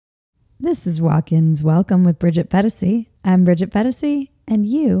This is Walk-Ins Welcome with Bridget Phetasy. I'm Bridget Phetasy, and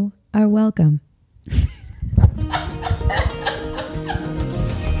you are welcome.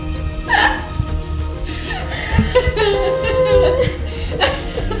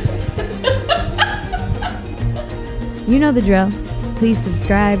 You know the drill. Please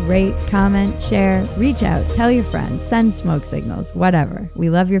subscribe, rate, comment, share, reach out, tell your friends, send smoke signals, whatever. We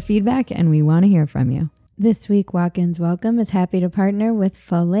love your feedback and we want to hear from you. This week, Walk-Ins Welcome is happy to partner with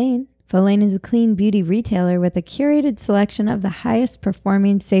Folane. Folane is a clean beauty retailer with a curated selection of the highest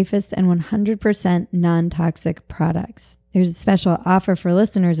performing, safest, and 100% non-toxic products. There's a special offer for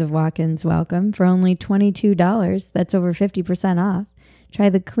listeners of Walk-Ins Welcome for only $22. That's over 50% off. Try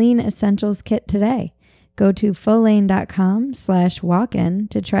the Clean Essentials Kit today. Go to folane.com/walkin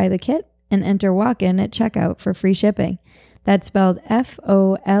to try the kit and enter walk-in at checkout for free shipping. That's spelled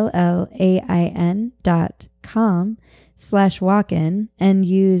FOLLAIN.com/walk-in and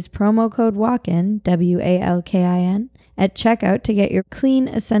use promo code WALKIN, WALKIN, at checkout to get your Clean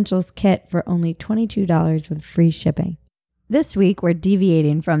Essentials Kit for only $22 with free shipping. This week, we're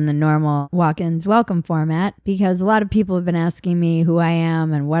deviating from the normal Walk-Ins Welcome format because a lot of people have been asking me who I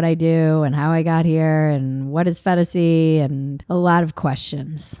am and what I do and how I got here and what is Phetasy and a lot of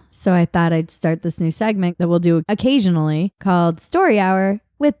questions. So I thought I'd start this new segment that we'll do occasionally called Story Hour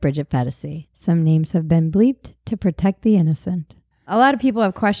with Bridget Phetasy. Some names have been bleeped to protect the innocent. A lot of people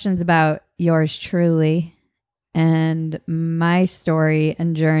have questions about yours truly and my story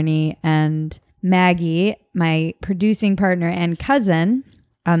and journey, and Maggie, my producing partner and cousin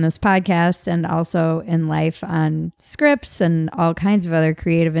on this podcast and also in life on scripts and all kinds of other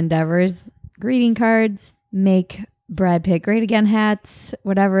creative endeavors, greeting cards, make Brad Pitt great again hats,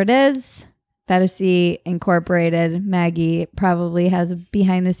 whatever it is. Phetasy Incorporated. Maggie probably has a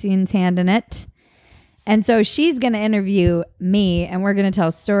behind the scenes hand in it. And so she's going to interview me and we're going to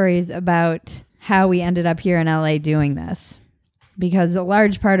tell stories about how we ended up here in LA doing this. Because a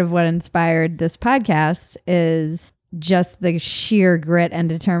large part of what inspired this podcast is just the sheer grit and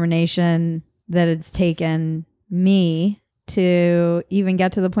determination that it's taken me to even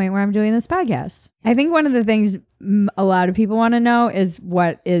get to the point where I'm doing this podcast. I think one of the things a lot of people want to know is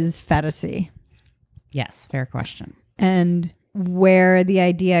what is Phetasy? Yes, fair question. And where the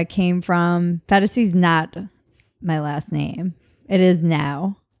idea came from. Phetasy's not my last name. It is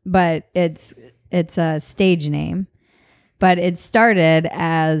now, but it's a stage name. But it started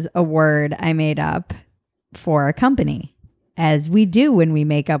as a word I made up for a company, as we do when we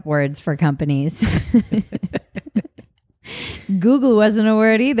make up words for companies. Google wasn't a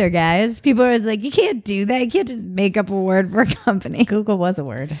word either, guys. People are like, you can't do that. You can't just make up a word for a company. Google was a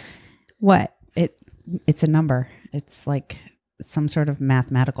word. What? It's a number. It's like some sort of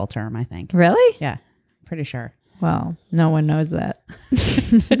mathematical term, I think. Really? Yeah, pretty sure. Well, no one knows that.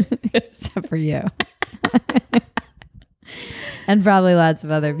 Except for you. And probably lots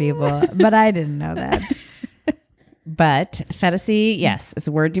of other people, but I didn't know that. But Phetasy, yes, is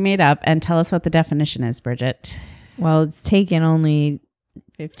a word you made up. And tell us what the definition is, Bridget. Well, it's taken only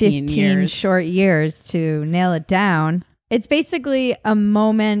 15 short years to nail it down. It's basically a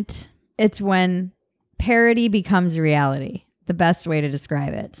moment. It's when parody becomes reality. The best way to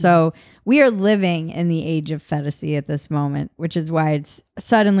describe it. So we are living in the age of Phetasy at this moment, which is why it's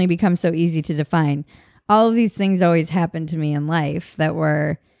suddenly become so easy to define. All of these things always happened to me in life that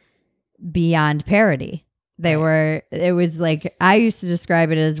were beyond parody. It was like, I used to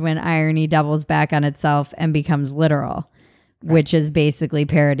describe it as when irony doubles back on itself and becomes literal, which is basically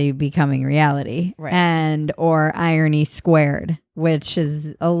parody becoming reality. Right. And, or irony squared, which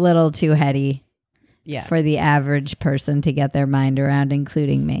is a little too heady for the average person to get their mind around,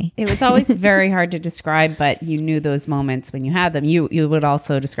 including me. It was always very hard to describe, but you knew those moments when you had them. You would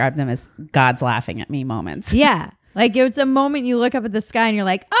also describe them as God's laughing at me moments. Yeah. Like it was a moment you look up at the sky and you're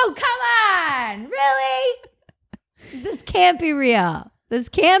like, oh, come on. Really? This can't be real. This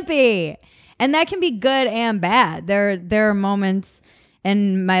can't be. And that can be good and bad. There are moments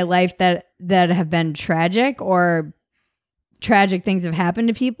in my life that have been tragic, or tragic things have happened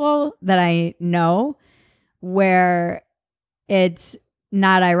to people that I know, where it's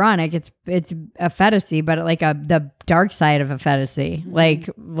not ironic. It's a Phetasy, but like the dark side of a Phetasy.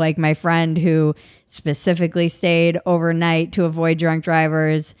 Mm-hmm. Like my friend who specifically stayed overnight to avoid drunk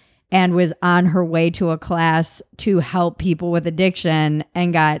drivers and was on her way to a class to help people with addiction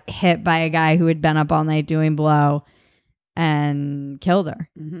and got hit by a guy who had been up all night doing blow and killed her.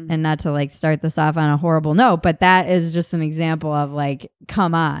 Mm-hmm. And not to like start this off on a horrible note, but that is just an example of like,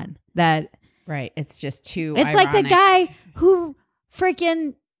 come on, that. Right. It's just too It's ironic. like the guy who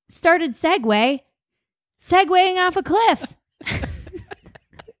freaking started segwaying off a cliff.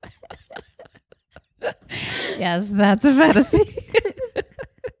 Yes, that's a fantasy.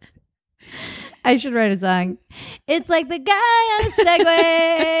 I should write a song. It's like the guy on a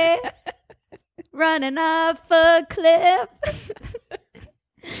Segway running off a cliff.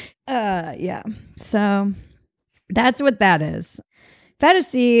 Yeah. So that's what that is.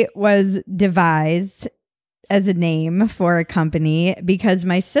 Phetasy was devised as a name for a company because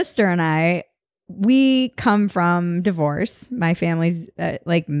my sister and I, we come from divorce. My family's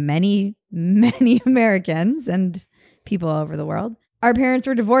like many Americans and people all over the world. Our parents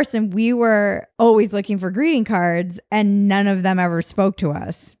were divorced and we were always looking for greeting cards and none of them ever spoke to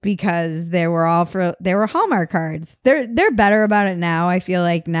us because they were Hallmark cards. They're better about it now. I feel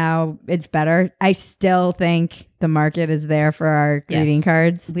like now it's better. I still think the market is there for our greeting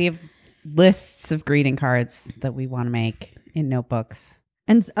cards. We have lists of greeting cards that we want to make in notebooks.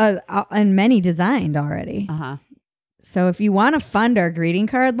 And many designed already. Uh-huh. So if you want to fund our greeting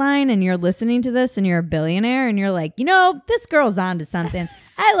card line and you're listening to this and you're a billionaire and you're like, this girl's onto something.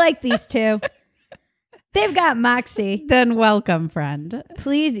 I like these two. They've got moxie. Then welcome, friend.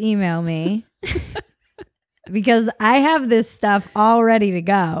 Please email me because I have this stuff all ready to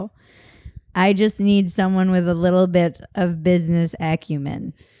go. I just need someone with a little bit of business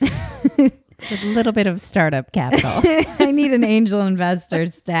acumen. With a little bit of startup capital. I need an angel investor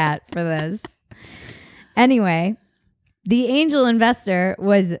stat for this. Anyway. The angel investor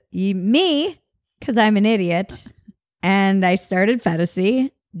was me, because I'm an idiot, and I started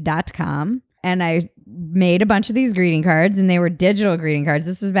Phetasy.com, and I made a bunch of these greeting cards, and they were digital greeting cards.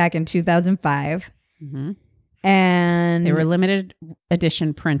 This was back in 2005. Mm-hmm. And they were limited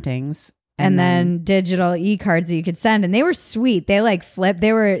edition printings. And then digital e-cards that you could send, and they were sweet. They like flipped.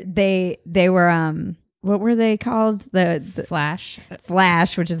 They were what were they called? The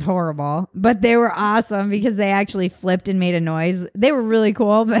Flash, which is horrible. But they were awesome because they actually flipped and made a noise. They were really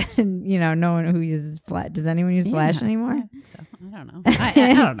cool, but no one who uses Flash. Does anyone use Flash anymore? I think so. I don't know.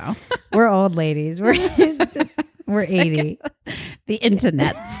 I don't know. We're old ladies. We're 80. The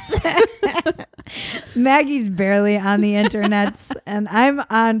internets. Maggie's barely on the internets, and I'm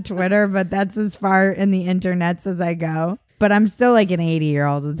on Twitter, but that's as far in the internets as I go. But I'm still like an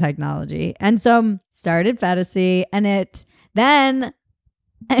 80-year-old with technology. And so started Phetasy, and then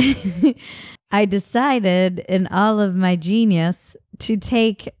I decided in all of my genius to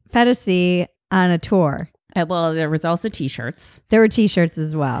take Phetasy on a tour. Well, there was also t-shirts. There were t-shirts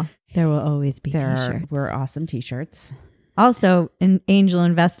as well. There will always be t-shirts. There were awesome t-shirts. Also, an angel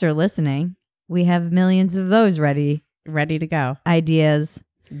investor listening, we have millions of those ready to go. Ideas.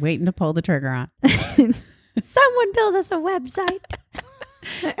 Waiting to pull the trigger on. Someone build us a website.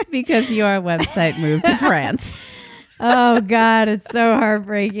 Because your website moved to France. Oh, God, it's so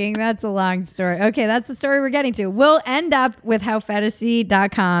heartbreaking. That's a long story. Okay, that's the story we're getting to. We'll end up with how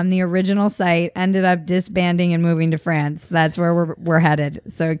Phetasy.com, the original site, ended up disbanding and moving to France. That's where we're headed.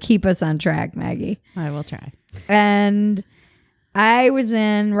 So keep us on track, Maggie. I will try. And I was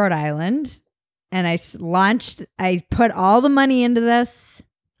in Rhode Island, and I put all the money into this.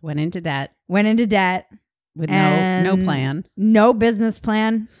 Went into debt. With no plan. No business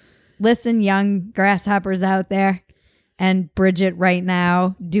plan. Listen, young grasshoppers out there, and Bridget right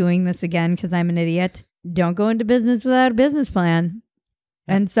now doing this again because I'm an idiot. Don't go into business without a business plan.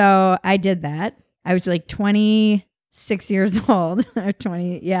 Yep. And so I did that. I was like 26 years old. Or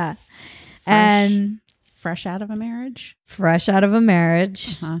 20, yeah. Fresh out of a marriage? Fresh out of a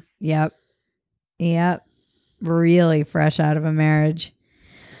marriage. Uh-huh. Yep. Really fresh out of a marriage.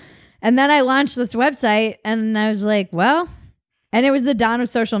 And then I launched this website and I was like, well, and it was the dawn of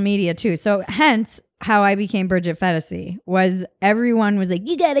social media too. So hence how I became Bridget Phetasy was everyone was like,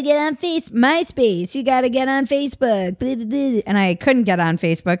 you got to get on MySpace. You got to get on Facebook. Blah, blah, blah. And I couldn't get on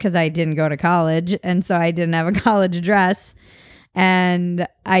Facebook because I didn't go to college. And so I didn't have a college address. And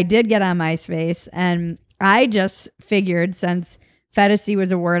I did get on MySpace. And I just figured since Phetasy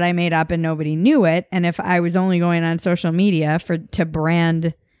was a word I made up and nobody knew it. And if I was only going on social media to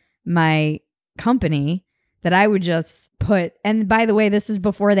brand my company, that I would just put, and by the way, this is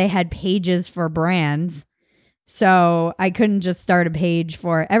before they had pages for brands. So I couldn't just start a page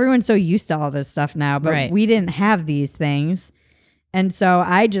for, everyone's so used to all this stuff now, but right. We didn't have these things. And so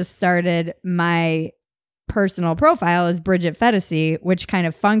I just started my personal profile as Bridget Phetasy, which kind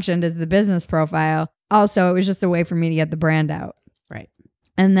of functioned as the business profile. Also, it was just a way for me to get the brand out. Right.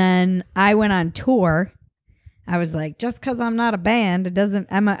 And then I went on tour. I was like, just because I'm not a band, it doesn't,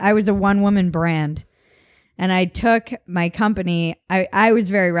 I was a one-woman brand. And I took my company, I was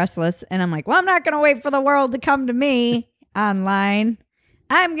very restless, and I'm like, well, I'm not going to wait for the world to come to me online.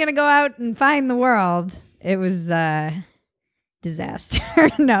 I'm going to go out and find the world. It was a disaster.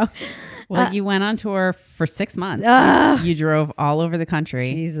 No. Well, you went on tour for 6 months. You drove all over the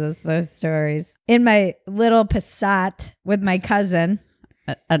country. Jesus, those stories. In my little Passat with my cousin.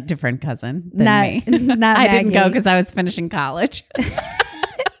 A different cousin than me. Not I Maggie. didn't go because I was finishing college.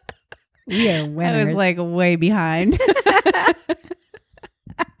 We are winners. I was like way behind. So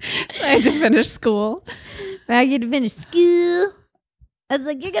I had to finish school. Maggie had to finish school. I was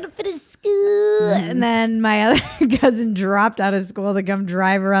like, you're going to finish school. And then my other cousin dropped out of school to come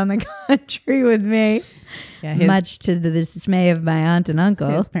drive around the country with me. Yeah, much to the dismay of my aunt and uncle.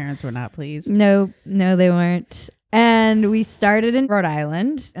 His parents were not pleased. No, they weren't. And we started in Rhode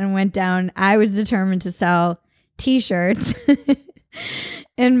Island and went down. I was determined to sell T-shirts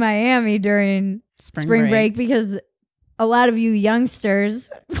in Miami during spring break because a lot of you youngsters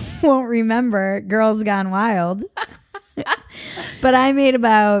won't remember Girls Gone Wild. But I made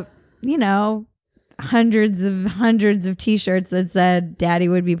about, hundreds of T-shirts that said Daddy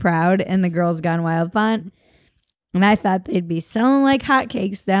would be proud in the Girls Gone Wild font. And I thought they'd be selling like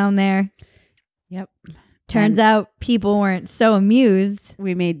hotcakes down there. Yep. Turns out people weren't so amused.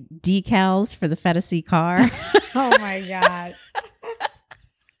 We made decals for the Phetasy car. Oh my God.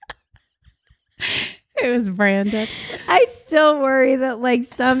 It was branded. I still worry that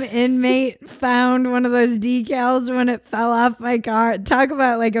some inmate found one of those decals when it fell off my car. Talk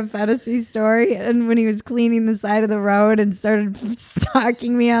about a Phetasy story. And when he was cleaning the side of the road and started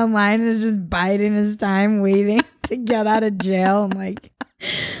stalking me online and was just biding his time waiting to get out of jail in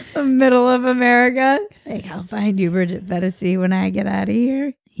the middle of America. I'll find you, Bridget Phetasy, when I get out of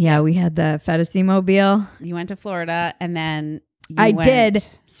here. Yeah, we had the Phetasy mobile. You went to Florida and then I did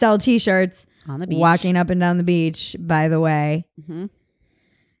sell T-shirts. On the beach. Walking up and down the beach, by the way. Mm-hmm.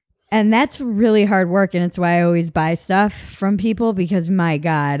 And that's really hard work. And it's why I always buy stuff from people because, my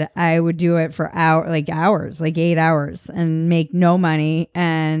God, I would do it for hours, 8 hours and make no money.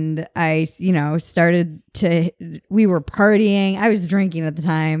 And I, we were partying. I was drinking at the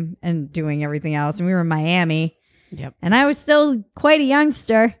time and doing everything else. And we were in Miami. Yep. And I was still quite a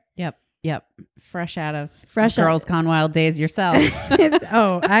youngster. Yep. Fresh Girls Gone Wild days yourself.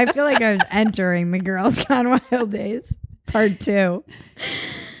 Oh, I feel like I was entering the Girls Gone Wild days, part 2.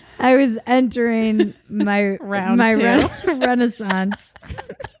 I was entering my renaissance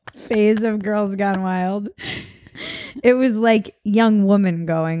phase of Girls Gone Wild. It was like young woman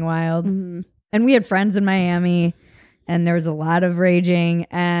going wild. Mm-hmm. And we had friends in Miami. And there was a lot of raging.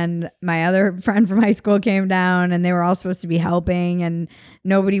 And my other friend from high school came down and they were all supposed to be helping. And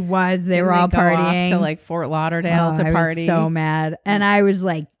nobody was. They were all partying. Off to Fort Lauderdale to party. I was so mad. And I was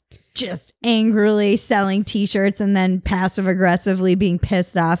just angrily selling T-shirts and then passive aggressively being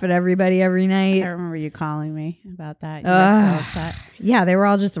pissed off at everybody every night. I remember you calling me about that. You got so upset. Yeah, they were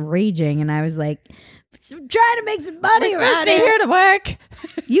all just raging. And I was like, trying to make some money around here. Here to work.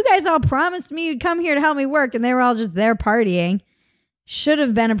 You guys all promised me you'd come here to help me work, and they were all just there partying. Should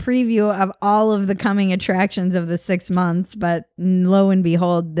have been a preview of all of the coming attractions of the 6 months, but lo and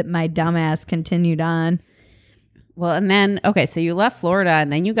behold, that my dumbass continued on. Well, and then, okay, so you left Florida,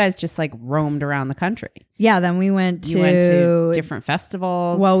 and then you guys just roamed around the country. Yeah, then we went You went to different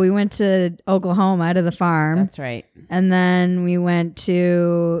festivals. Well, we went to Oklahoma to the farm. That's right. And then we went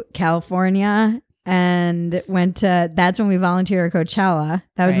to California. And that's when we volunteered at Coachella.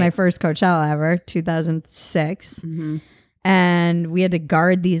 That was my first Coachella ever, 2006. Mm-hmm. And we had to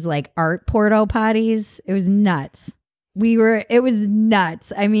guard these art porta potties. It was nuts. It was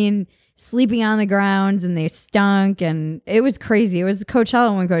nuts. I mean, sleeping on the grounds and they stunk and it was crazy. It was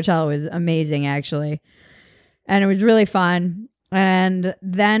Coachella when Coachella was amazing, actually. And it was really fun. And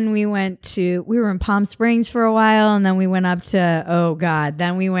then we were in Palm Springs for a while, and then we went up to,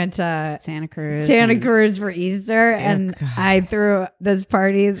 then we went to Santa Cruz for Easter, and God. I threw this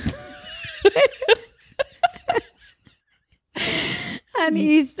party on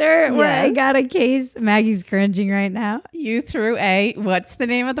Easter where I got a case. Maggie's cringing right now. You threw what's the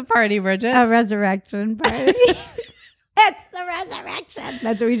name of the party, Bridget? A resurrection party. It's the resurrection.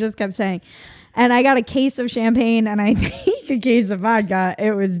 That's what we just kept saying. And I got a case of champagne and I think a case of vodka.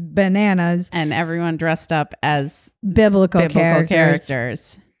 It was bananas. And everyone dressed up as biblical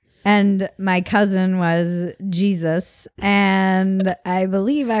characters. And my cousin was Jesus. And I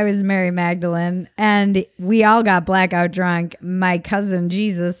believe I was Mary Magdalene. And we all got blackout drunk. My cousin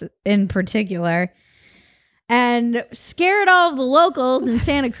Jesus in particular. And scared all of the locals in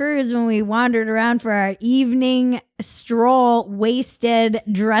Santa Cruz when we wandered around for our evening stroll, wasted,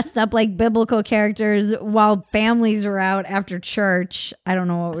 dressed up like biblical characters while families were out after church. I don't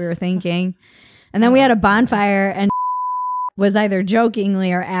know what we were thinking. And then we had a bonfire and was either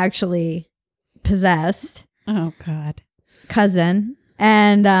jokingly or actually possessed. Oh, God. Cousin.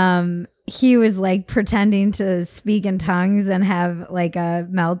 And he was like pretending to speak in tongues and have like a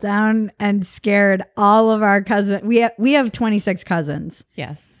meltdown and scared all of our cousins. We have 26 cousins.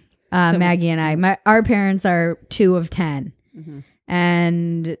 Yes. Maggie and I. Our parents are 2 of 10. Mm-hmm.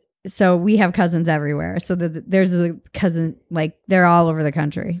 And so we have cousins everywhere. So there's a cousin, like they're all over the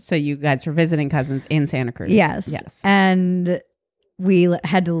country. So you guys were visiting cousins in Santa Cruz. Yes. And we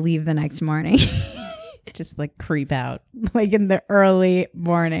had to leave the next morning. Just like creep out. Like in the early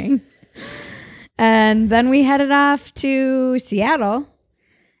morning. And then we headed off to Seattle.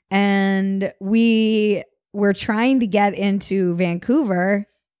 And we were trying to get into Vancouver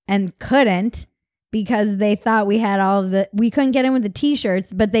and couldn't because they thought we had we couldn't get in with the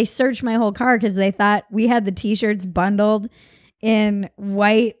t-shirts, but they searched my whole car because they thought we had the t-shirts bundled in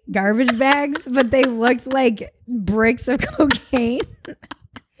white garbage bags, but they looked like bricks of cocaine.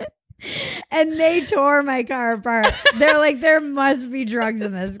 And they tore my car apart. They're like, there must be drugs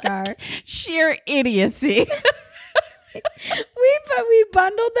in this car. Sheer idiocy. We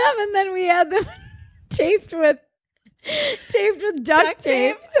bundled them and then we had them taped with duct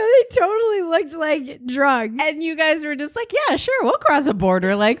tape. So they totally looked like drugs. And you guys were just like, yeah, sure, we'll cross a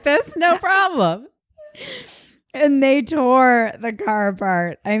border like this. No problem. And they tore the car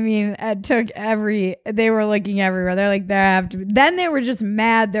apart. I mean, they were looking everywhere. They're like, then they were just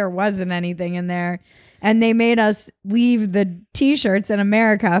mad there wasn't anything in there. And they made us leave the t-shirts in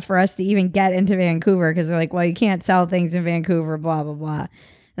America for us to even get into Vancouver. Because they're like, well, you can't sell things in Vancouver, blah, blah, blah. And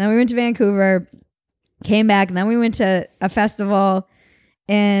then we went to Vancouver, came back, and then we went to a festival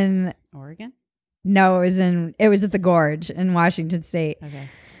in Oregon? No, it was at the Gorge in Washington State. Okay.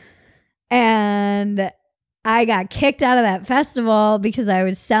 And I got kicked out of that festival because I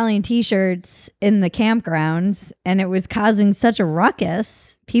was selling t-shirts in the campgrounds and it was causing such a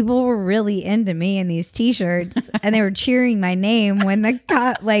ruckus. People were really into me in these t-shirts and they were cheering my name when the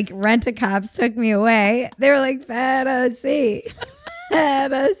rent-a-cops took me away. They were like, Phetasy,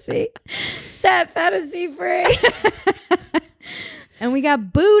 Phetasy, set Phetasy free. And we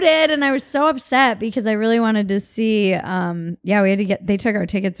got booted and I was so upset because I really wanted to see, they took our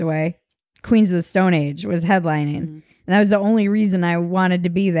tickets away. Queens of the Stone Age was headlining. Mm-hmm. And that was the only reason I wanted to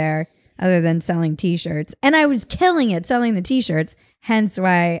be there other than selling t-shirts. And I was killing it selling the t-shirts, hence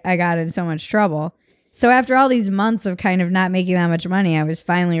why I got in so much trouble. So after all these months of kind of not making that much money, I was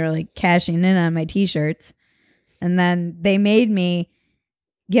finally really cashing in on my t-shirts. And then they made me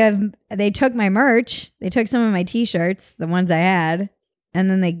they took my merch. They took some of my t-shirts, the ones I had, and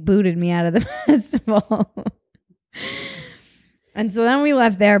then they booted me out of the festival. And so then we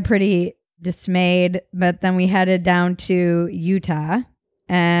left there pretty dismayed, but then we headed down to Utah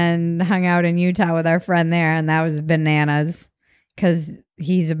and hung out in Utah with our friend there, and that was bananas because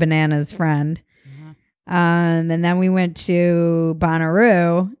he's a bananas friend. And then we went to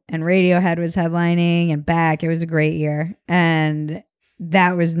Bonnaroo and Radiohead was headlining and back. It was a great year and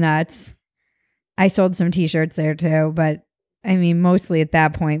that was nuts. I sold some t-shirts there too, but I mean mostly at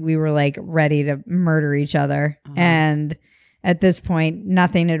that point we were like ready to murder each other. And at this point,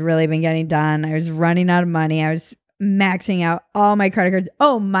 nothing had really been getting done. I was running out of money. I was maxing out all my credit cards.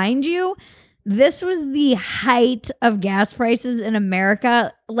 Oh, mind you, this was the height of gas prices in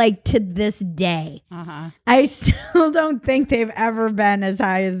America, like to this day. I still don't think they've ever been as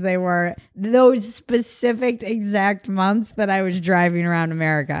high as they were those specific exact months that I was driving around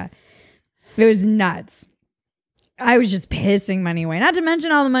America. It was nuts. I was just pissing money away. Not to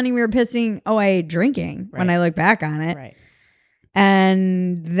mention all the money we were pissing away drinking when I look back on it. Right.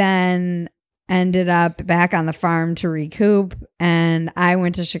 And then ended up back on the farm to recoup. And I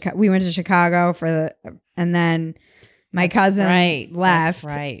went to Chicago. We went to Chicago and then my cousin left.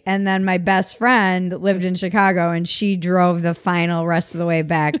 That's right. And then my best friend lived in Chicago and she drove the final rest of the way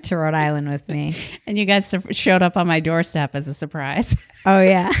back to Rhode Island with me. And you guys showed up on my doorstep as a surprise. Oh,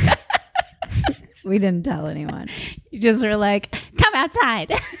 yeah. We didn't tell anyone. You just were like, come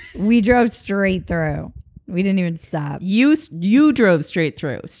outside. We drove straight through. We didn't even stop. You drove straight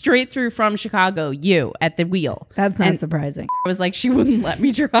through from Chicago, you at the wheel. That's not surprising. I was like, she wouldn't let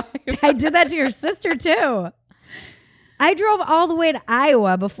me drive. I did that to your sister too. I drove all the way to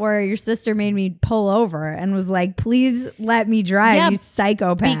Iowa before your sister made me pull over and was like, please let me drive, you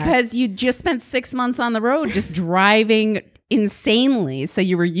psychopath. Because you just spent 6 months on the road just driving insanely, so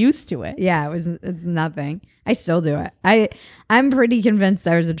you were used to it. Yeah, it's nothing. I still do it. I'm pretty convinced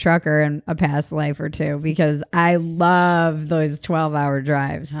I was a trucker in a past life or two because I love those 12-hour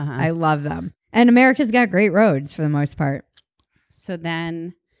drives. I love them. And America's got great roads for the most part. So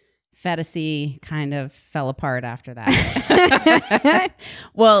then Phetasy kind of fell apart after that.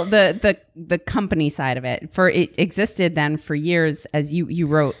 Well, the company side of it, it existed then for years, as you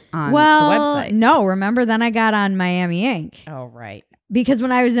wrote on the website. No, remember then I got on Miami Ink. Oh, right. Because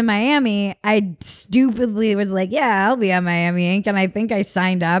when I was in Miami, I stupidly was like, yeah, I'll be on Miami Ink. And I think I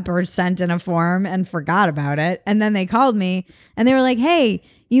signed up or sent in a form and forgot about it. And then they called me and they were like, hey,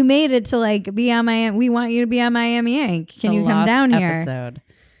 you made it to like be on Miami. We want you to be on Miami Ink. Can you come down here? Episode.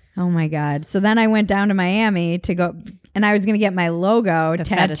 Oh my God. So then I went down to Miami to go, and I was going to get my logo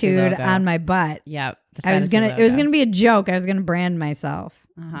tattooed on my butt. Yep. It was going to be a joke. I was going to brand myself.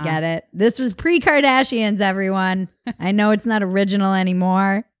 Get it? This was pre-Kardashians, everyone. I know it's not original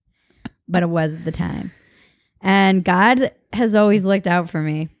anymore, but it was at the time. And God has always looked out for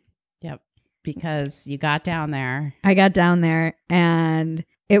me. Yep. Because you got down there. I got down there and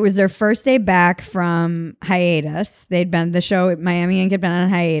it was their first day back from hiatus. The show Miami Ink had been on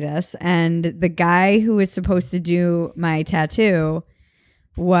hiatus. And the guy who was supposed to do my tattoo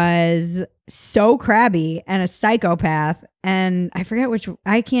was so crabby and a psychopath. And I forget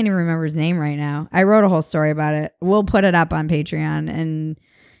I can't even remember his name right now. I wrote a whole story about it. We'll put it up on Patreon and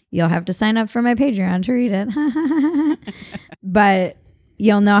you'll have to sign up for my Patreon to read it. But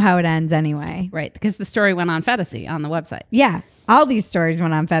you'll know how it ends anyway. Right. Because the story went on Phetasy on the website. Yeah. All these stories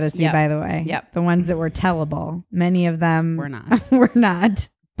went on Phetasy, by the way. Yep. The ones that were tellable. Many of them were not. were not.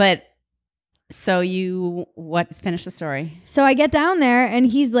 But so finish the story. So I get down there and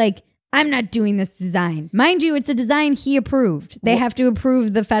he's like, I'm not doing this design. Mind you, it's a design he approved. They have to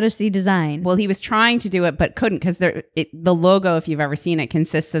approve the Phetasy design. Well, he was trying to do it, but couldn't because the logo, if you've ever seen it,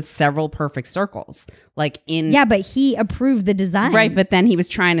 consists of several perfect circles. Yeah, but he approved the design. Right, but then he was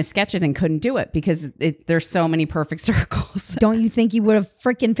trying to sketch it and couldn't do it because there's so many perfect circles. Don't you think he would have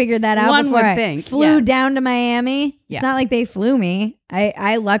freaking figured that out One before would I think, flew down to Miami? Yeah. It's not like they flew me.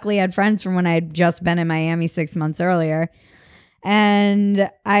 I luckily had friends from when I had just been in Miami 6 months earlier. And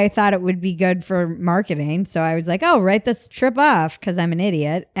I thought it would be good for marketing. So I was like, oh, write this trip off because I'm an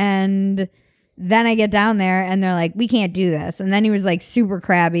idiot. And then I get down there and they're like, we can't do this. And then he was like super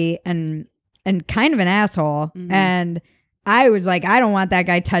crabby and kind of an asshole. Mm-hmm. And I was like, I don't want that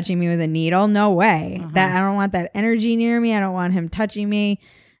guy touching me with a needle. No way. I don't want that energy near me. I don't want him touching me.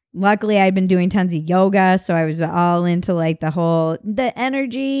 Luckily, I'd been doing tons of yoga. So I was all into like the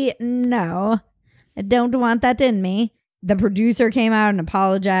energy. No, I don't want that in me. The producer came out and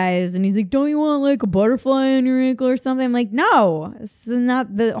apologized and he's like, don't you want like a butterfly on your ankle or something? I'm like, no, this is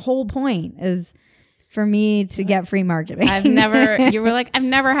not the whole point is for me to get free marketing. You were like, I've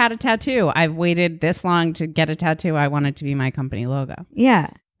never had a tattoo. I've waited this long to get a tattoo. I want it to be my company logo. Yeah.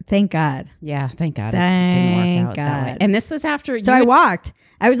 Thank God. Yeah. Thank God. It didn't work out that way. And this was after. So I walked.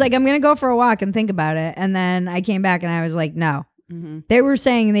 I was like, I'm going to go for a walk and think about it. And then I came back and I was like, no. Mm-hmm. They were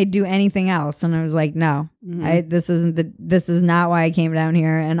saying they'd do anything else, and I was like, "No, this is not why I came down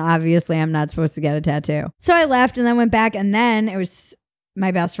here, and obviously I'm not supposed to get a tattoo." So I left, and then went back, and then it was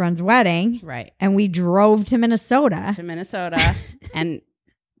my best friend's wedding, right? And we drove to Minnesota, and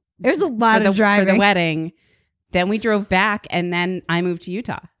there was a lot of driving for the wedding. Then we drove back, and then I moved to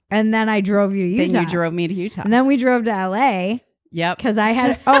Utah, and then I drove you to Utah. Then you drove me to Utah, and then we drove to LA. Yep, because I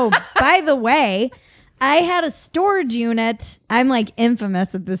had. Oh, by the way. I had a storage unit. I'm like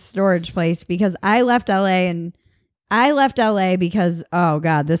infamous at this storage place because I left LA because, oh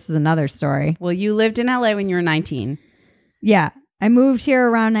God, this is another story. Well, you lived in LA when you were 19. Yeah. I moved here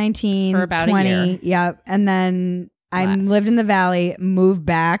around 19. For about 20. a year. Yep. And then I lived in the Valley, moved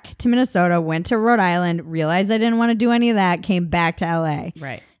back to Minnesota, went to Rhode Island, realized I didn't want to do any of that, came back to LA.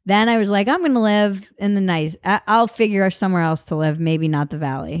 Right. Then I was like, I'm going to live in the I'll figure somewhere else to live, maybe not the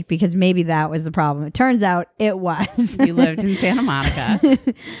Valley, because maybe that was the problem. It turns out it was. You lived in Santa Monica.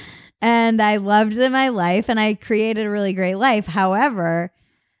 And I loved my life and I created a really great life. However,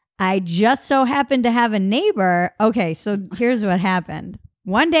 I just so happened to have a neighbor. Okay, so here's what happened.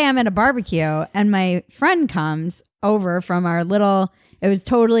 One day I'm at a barbecue and my friend comes over from it was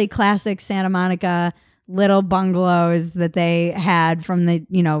totally classic Santa Monica little bungalows that they had from the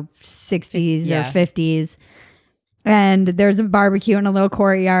 60s or 50s, and there's a barbecue in a little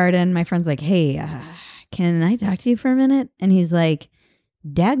courtyard, and my friend's like, hey, can I talk to you for a minute? And he's like,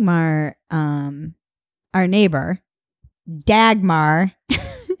 Dagmar, our neighbor Dagmar,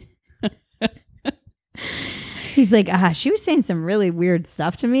 he's like, she was saying some really weird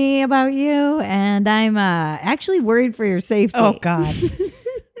stuff to me about you, and I'm actually worried for your safety. Oh God.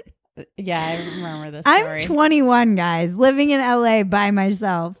 Yeah, I remember this story. I'm 21, guys, living in LA by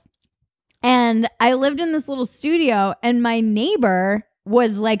myself. And I lived in this little studio, and my neighbor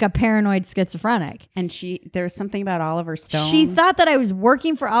was like a paranoid schizophrenic. And there was something about Oliver Stone. She thought that I was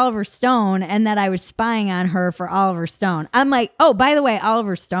working for Oliver Stone and that I was spying on her for Oliver Stone. I'm like, oh, by the way,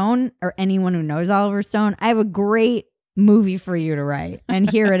 Oliver Stone, or anyone who knows Oliver Stone, I have a great movie for you to write. And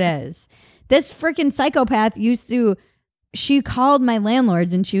here it is. This freaking psychopath she called my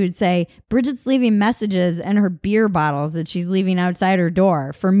landlords and she would say, Bridget's leaving messages and her beer bottles that she's leaving outside her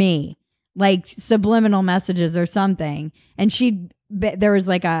door for me, like subliminal messages or something. And there was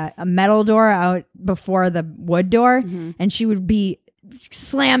like a metal door out before the wood door, and she would be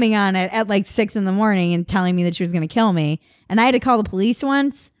slamming on it at like 6 a.m. and telling me that she was going to kill me. And I had to call the police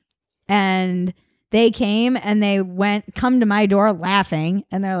once, and they came and they come to my door laughing,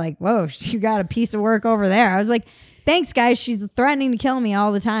 and they're like, whoa, you got a piece of work over there. I was like, thanks, guys. She's threatening to kill me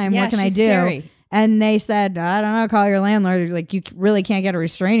all the time. Yeah, what can I do? Scary. And they said, I don't know, call your landlord. Like, you really can't get a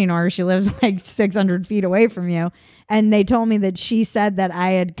restraining order. She lives like 600 feet away from you. And they told me that she said that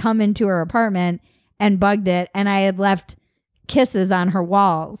I had come into her apartment and bugged it, and I had left kisses on her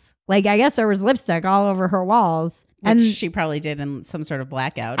walls. Like, I guess there was lipstick all over her walls. Which she probably did in some sort of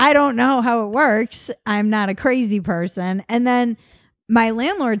blackout. I don't know how it works. I'm not a crazy person. And then my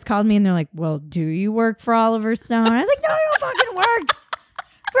landlords called me and they're like, well, do you work for Oliver Stone? I was like, no, I don't fucking work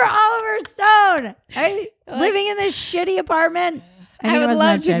for Oliver Stone. Living in this shitty apartment. I would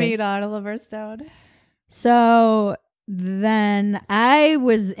love to meet Oliver Stone. So then I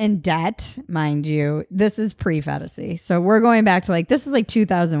was in debt, mind you. This is pre-Phetasy. So we're going back to this is like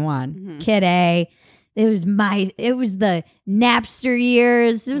 2001. Kid A. It was the Napster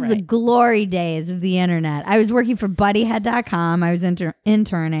years. It was the glory days of the internet. I was working for buddyhead.com. I was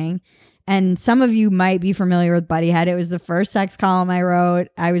interning. And some of you might be familiar with Buddyhead. It was the first sex column I wrote.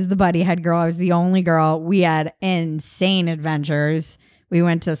 I was the Buddyhead girl. I was the only girl. We had insane adventures. We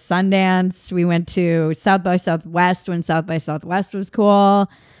went to Sundance. We went to South by Southwest when South by Southwest was cool.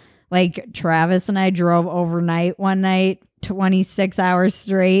 Like, Travis and I drove overnight one night, 26 hours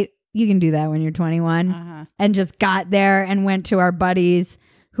straight. You can do that when you're 21. And just got there and went to our buddies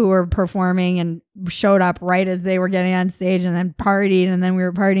who were performing and showed up right as they were getting on stage, and then partied. And then we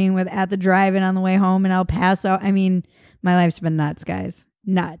were partying at the drive-in on the way home in El Paso. I mean, my life's been nuts, guys.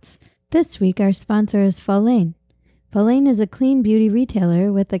 Nuts. This week, our sponsor is Folane. Folane is a clean beauty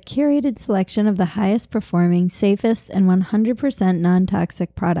retailer with a curated selection of the highest performing, safest, and 100%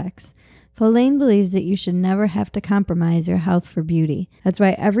 non-toxic products. Folane believes that you should never have to compromise your health for beauty. That's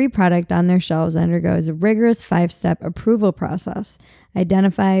why every product on their shelves undergoes a rigorous 5-step approval process.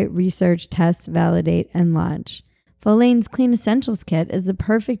 Identify, research, test, validate, and launch. Folane's Clean Essentials Kit is the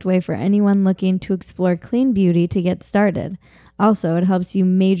perfect way for anyone looking to explore clean beauty to get started. Also, it helps you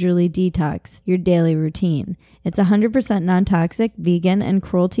majorly detox your daily routine. It's 100% non-toxic, vegan, and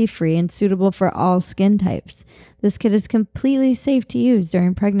cruelty-free, and suitable for all skin types. This kit is completely safe to use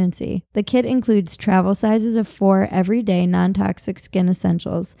during pregnancy. The kit includes travel sizes of 4 everyday non-toxic skin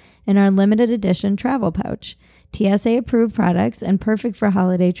essentials in our limited edition travel pouch, TSA-approved products, and perfect for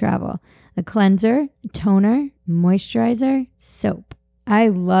holiday travel. A cleanser, toner, moisturizer, soap. I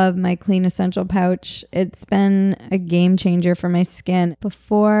love my Clean Essential pouch. It's been a game changer for my skin.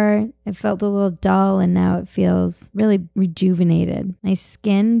 Before, it felt a little dull, and now it feels really rejuvenated. My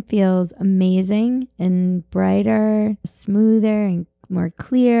skin feels amazing and brighter, smoother, and more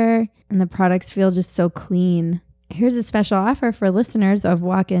clear, and the products feel just so clean. Here's a special offer for listeners of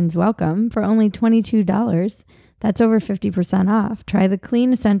Walk-Ins Welcome for only $22. That's over 50% off. Try the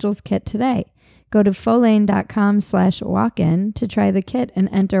Clean Essentials Kit today. Go to folane.com/walkin to try the kit and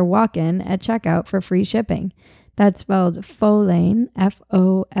enter walk-in at checkout for free shipping. That's spelled Folane,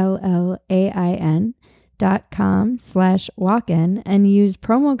 FOLLAIN.com/walk-in, and use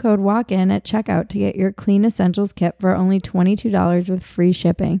promo code walk-in at checkout to get your Clean Essentials Kit for only $22 with free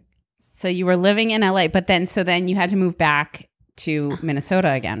shipping. So you were living in LA, but then you had to move back to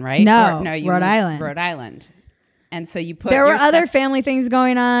Minnesota again, right? No, Rhode Island. Rhode Island. And so you put there were other family things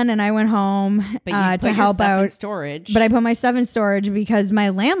going on, and I went home to help out. In storage. But I put my stuff in storage because my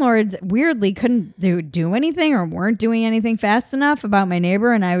landlords weirdly couldn't do anything or weren't doing anything fast enough about my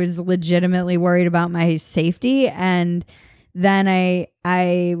neighbor, and I was legitimately worried about my safety. And then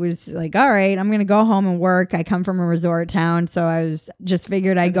I was like, all right, I'm gonna go home and work. I come from a resort town, so I was just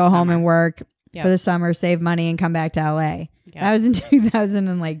figured I'd go home and work for the summer, save money, and come back to LA. Yep. That was in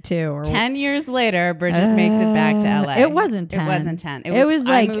 2002. Or 10 years later, Bridget makes it back to LA. It wasn't 10. It wasn't 10. It was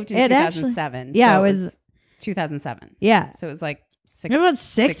like, I moved in 2007. Actually, yeah, so it was 2007. Yeah. So it was like 6. It was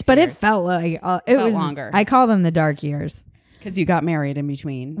 6, but years. it felt like it was longer. I call them the dark years. Because you got married in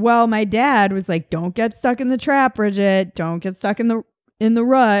between. Well, my dad was like, don't get stuck in the trap, Bridget. Don't get stuck in in the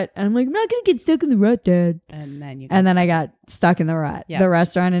rut. And I'm like, I'm not going to get stuck in the rut, Dad. And then I got stuck in the rut, Yep. the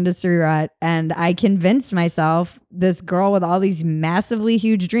restaurant industry rut. And I convinced myself, this girl with all these massively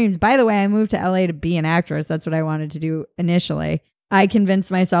huge dreams. By the way, I moved to LA to be an actress. That's what I wanted to do initially. I convinced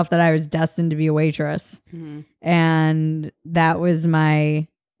myself that I was destined to be a waitress. Mm-hmm. And that was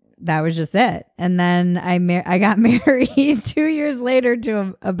just it. And then I got married 2 years later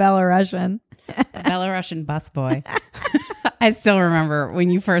to a Belarusian. A Belarusian busboy. I still remember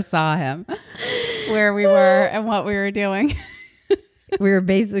when you first saw him, where we were and what we were doing. We were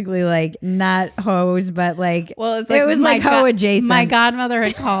basically like not hoes, but like, well, it was like hoe adjacent. My godmother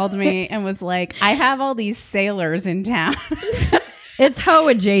had called me and was like, I have all these sailors in town. It's hoe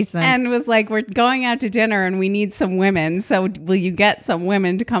adjacent. And was like, we're going out to dinner and we need some women. So will you get some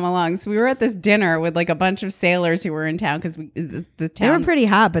women to come along? So we were at this dinner with like a bunch of sailors who were in town because the town. They were pretty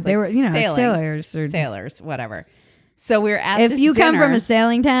hot, but they were, sailing. sailors. Whatever. So we were at if this you dinner, come from a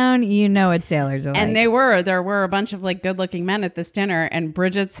sailing town, you know what sailors are like. And there were a bunch of like good looking men at this dinner, and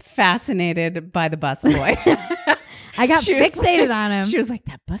Bridget's fascinated by the busboy. I got fixated on him. She was like,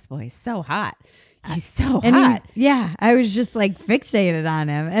 that busboy is so hot. He's so hot. I was just like fixated on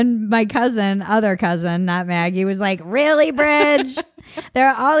him. And my other cousin, not Maggie, was like, really, Bridge? There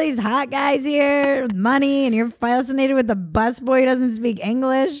are all these hot guys here with money and you're fascinated with the busboy who doesn't speak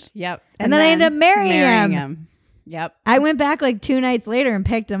English? Yep. And then I ended up marrying him. Yep. I went back like 2 nights later and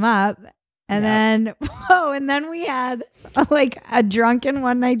picked him up. And then we had a drunken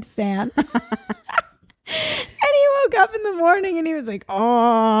one night stand. And he woke up in the morning and he was like,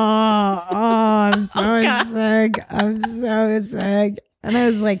 I'm so sick. I'm so sick. And I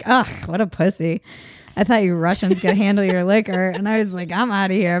was like, ugh, what a pussy. I thought you Russians could handle your liquor. And I was like, I'm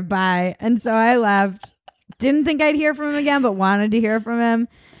out of here. Bye. And so I left. Didn't think I'd hear from him again, but wanted to hear from him.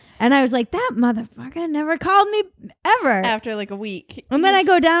 And I was like, that motherfucker never called me ever. After like a week. And then I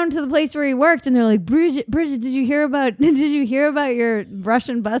go down to the place where he worked and they're like, Bridget, did you hear about your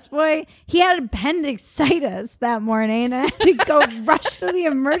Russian busboy? He had appendicitis that morning and I had to go rush to the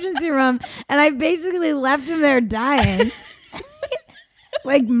emergency room and I basically left him there dying.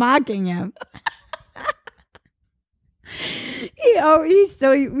 Like mocking him. He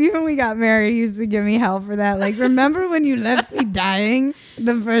still, even when we got married, he used to give me hell for that. Like, remember when you left me dying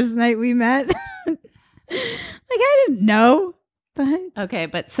the first night we met? Like, I didn't know. But okay,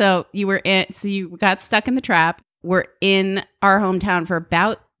 but so you got stuck in the trap. We're in our hometown for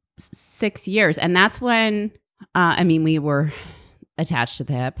about 6 years. And that's when, we were attached to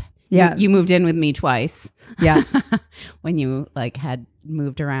the hip. Yeah. You moved in with me twice. Yeah. When you had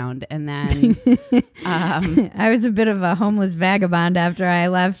moved around. And then I was a bit of a homeless vagabond after I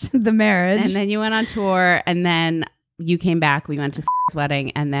left the marriage. And then you went on tour and then you came back. We went to Sarah's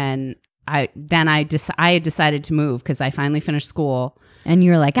wedding and then I had decided to move because I finally finished school. And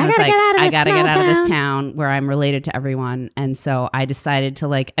you were like, I gotta get out of this town where I'm related to everyone. And so I decided to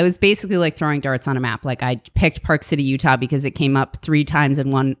I was basically like throwing darts on a map. Like I picked Park City, Utah because it came up 3 times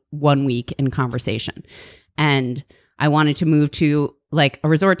in one week in conversation. And I wanted to move to a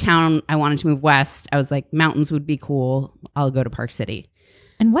resort town. I wanted to move west. I was like, mountains would be cool. I'll go to Park City.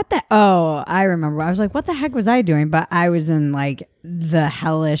 And I remember. I was like, what the heck was I doing? But I was in the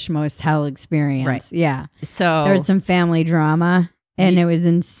hellish, most hell experience. Right. Yeah. So there was some family drama. And it was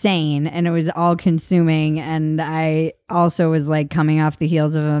insane and it was all consuming. And I also was coming off the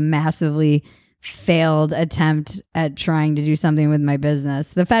heels of a massively failed attempt at trying to do something with my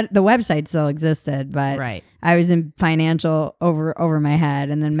business. The website still existed, but right. I was in financial over my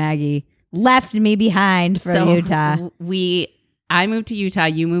head. And then Maggie left me behind for Utah. I moved to Utah.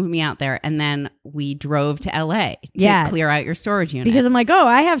 You moved me out there. And then we drove to LA to clear out your storage unit. Because I'm like,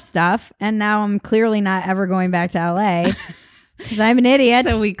 I have stuff. And now I'm clearly not ever going back to LA. Because I'm an idiot.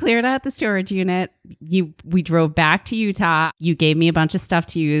 So we cleared out the storage unit. We drove back to Utah. You gave me a bunch of stuff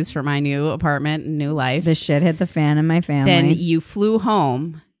to use for my new apartment and new life. The shit hit the fan in my family. Then you flew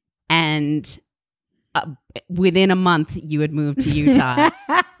home and within a month you had moved to Utah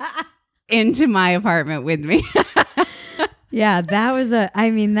into my apartment with me. Yeah, that was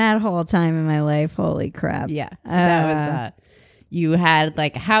that whole time in my life. Holy crap. Yeah. That was you had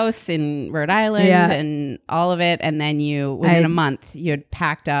a house in Rhode Island and all of it. And then within a month, you had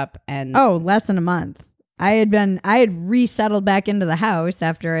packed up and... Oh, less than a month. I had resettled back into the house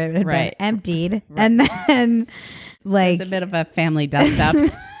after it had been emptied. Right. And then it's a bit of a family dust up,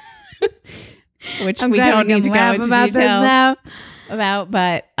 which we don't need to go into details now. About,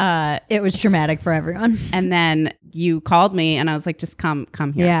 but it was traumatic for everyone. And then you called me and I was like, just come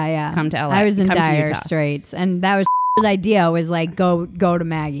here. Yeah. Come to LA. I was in dire straits. And that was idea was go to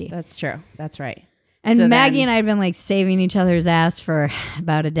Maggie. That's true. That's right. And So Maggie then- and I had been like saving each other's ass for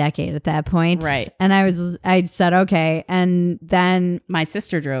about a decade at that point. Right. And I said, okay. And then, My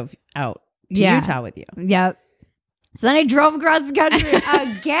sister drove out to Yeah. Utah with you. yep. So then I drove across the country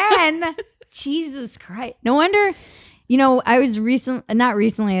again. Jesus Christ. No wonder, I was not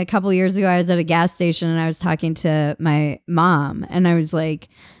recently, a couple years ago, I was at a gas station and I was talking to my mom and I was like,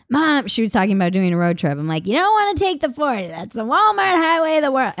 Mom, she was talking about doing a road trip. I'm like, you don't want to take the 40. That's the Walmart highway of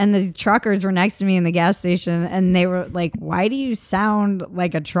the world. And the truckers were next to me in the gas station and they were like, why do you sound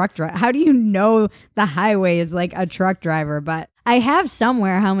like a truck driver? How do you know the highway is like a truck driver? But I have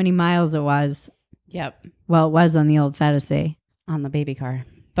somewhere how many miles it was. Yep. Well, it was on the old Phetasy. On the baby car.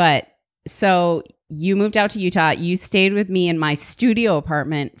 But so you moved out to Utah. You stayed with me in my studio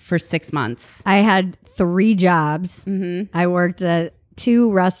apartment for 6 months. I had 3 jobs. Mm-hmm. I worked at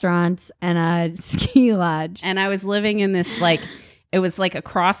 2 restaurants and a ski lodge. And I was living in this it was like a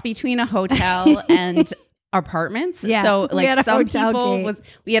cross between a hotel and apartments. Yeah, So we had a some hotel people key.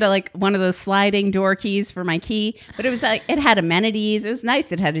 we had one of those sliding door keys for my key, but it was like it had amenities. It was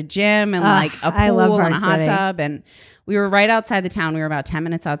nice. It had a gym and like a I love pool and a Park hot City. tub, and we were right outside the town. We were about 10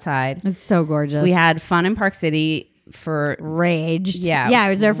 minutes outside. It's so gorgeous. We had fun in Park City for raged. Yeah, I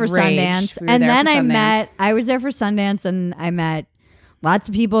was there for raged. Sundance. We were And there then for I Sundance. was there for Sundance and I met lots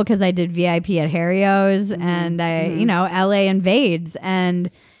of people because I did VIP at Harrio's Mm-hmm. and LA invades. And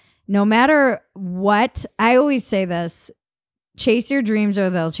no matter what, I always say this, chase your dreams or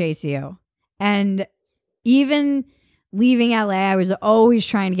they'll chase you. And even leaving LA, I was always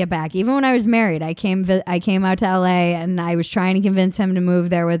trying to get back. Even when I was married, I came out to LA and I was trying to convince him to move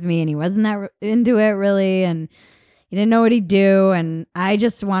there with me and he wasn't that into it really. And he didn't know what he'd do. And I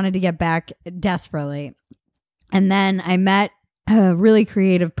just wanted to get back desperately. And then I met a really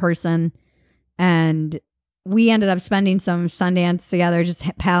creative person and we ended up spending some Sundance together, just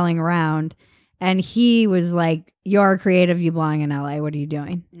palling around. And he was like, you're creative. You belong in LA. What are you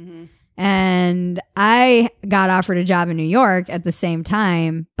doing? Mm-hmm. And I got offered a job in New York at the same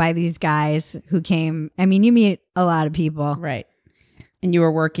time by these guys who came. I mean, you meet a lot of people. Right. And you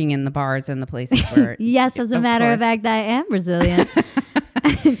were working in the bars and the places where Yes, as a matter of fact, I am Brazilian.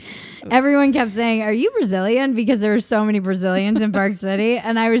 Everyone kept saying, are you Brazilian? Because there were so many Brazilians in Park City.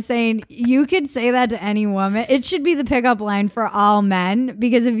 And I was saying, you could say that to any woman. It should be the pickup line for all men.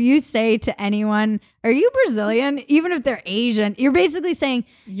 Because if you say to anyone, are you Brazilian? Even if they're Asian, you're basically saying,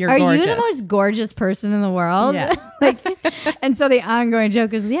 You're are gorgeous. you the most gorgeous person in the world? Yeah. And so the ongoing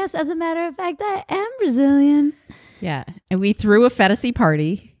joke is, yes, as a matter of fact, I am Brazilian. Yeah. And we threw a Phetasy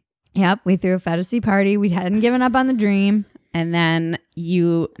party. Yep, we threw a Phetasy party. We hadn't given up on the dream. And then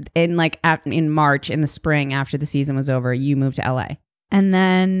you, in March, in the spring, after the season was over, you moved to LA. And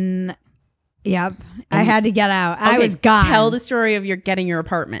then, yep, I had to get out. I Okay, was gone. Tell the story of getting your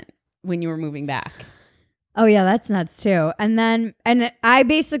apartment when you were moving back. Oh, yeah, that's nuts too. And I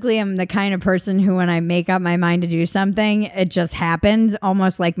basically am the kind of person who, when I make up my mind to do something, it just happens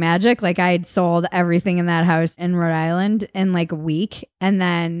almost like magic. Like I had sold everything in that house in Rhode Island in like a week. And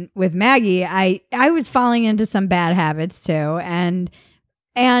then with Maggie, I was falling into some bad habits too. And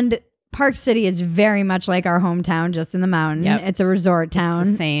Park City is very much like our hometown, just in the mountain. Yep. It's a resort town.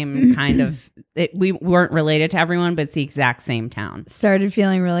 It's the same kind of, we weren't related to everyone, but it's the exact same town. Started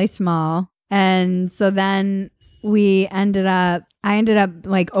feeling really small. And so then I ended up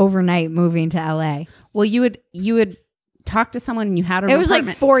like overnight moving to LA. Well, you would talk to someone and you had It was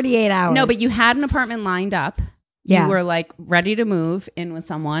like 48 hours. No, but you had an apartment lined up. Yeah. You were like ready to move in with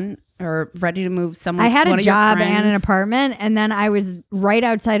someone or ready to move someone. I had one a of your job and an friends. apartment, and then I was right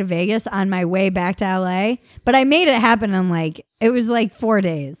outside of Vegas on my way back to LA. But I made it happen in it was like 4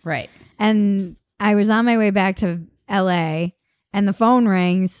 days. Right. And I was on my way back to LA and the phone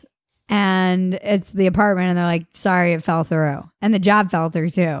rings and it's the apartment and they're like, sorry, it fell through. And the job fell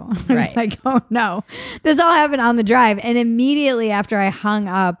through too. I was Right. like, oh no. This all happened on the drive. And immediately after I hung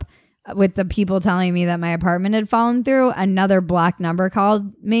up with the people telling me that my apartment had fallen through, another blocked number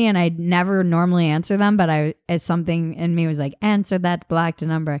called me and I'd never normally answer them, but it's something in me was like, answer that blocked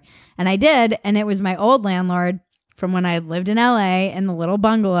number. And I did. And it was my old landlord from when I lived in LA in the little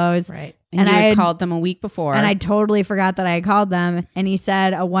bungalows. Right. And you I had had called them a week before. And I totally forgot that I had called them. And he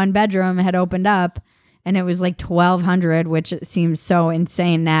said a 1-bedroom had opened up and it was like $1,200, which seems so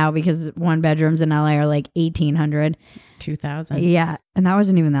insane now because 1-bedrooms in LA are like $1,800. 2000. Yeah. And that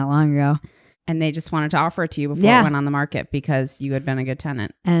wasn't even that long ago. And they just wanted to offer it to you before Yeah. it went on the market because you had been a good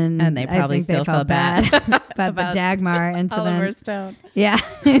tenant. And they probably I think still they felt felt bad about the Dagmar incident. Oliver Stone. Yeah.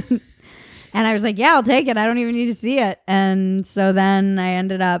 And I was like, yeah, I'll take it. I don't even need to see it. And so then I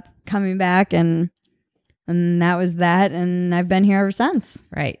ended up coming back and that was that. And I've been here ever since.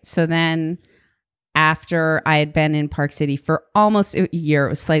 Right. So then after I had been in Park City for almost a year, it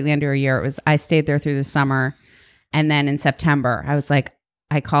was slightly under a year. I stayed there through the summer. And then in September, I was like,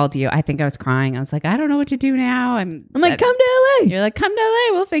 I called you. I think I was crying. I was like, I don't know what to do now. I'm like, come to LA. You're like, come to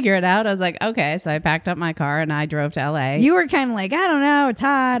LA. We'll figure it out. I was like, okay. So I packed up my car and I drove to LA. You were kind of like, I don't know. It's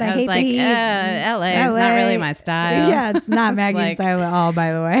hot. I hate the heat. LA is not really my style. Yeah, it's not Maggie's style at all,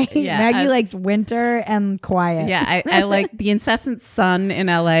 by the way. Yeah, Maggie likes winter and quiet. Yeah, I like the incessant sun in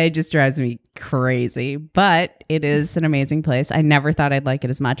LA just drives me crazy. But it is an amazing place. I never thought I'd like it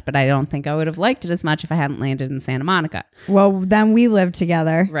as much, but I don't think I would have liked it as much if I hadn't landed in Santa Monica. Well, then we lived together.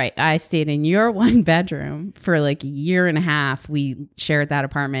 Right. I stayed in your one bedroom for like a year and a half. We shared that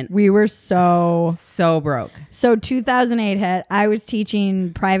apartment. We were so broke. So 2008 hit. I was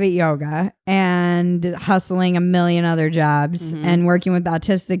teaching private yoga and hustling a million other jobs and working with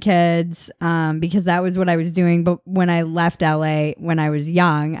autistic kids because that was what I was doing. But when I left LA when I was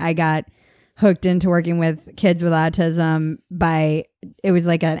young, I got hooked into working with kids with autism it was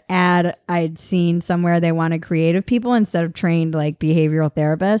like an ad I'd seen somewhere. They wanted creative people instead of trained like behavioral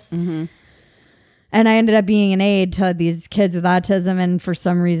therapists. And I ended up being an aide to these kids with autism. And for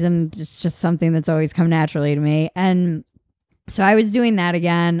some reason, it's just something that's always come naturally to me. And so I was doing that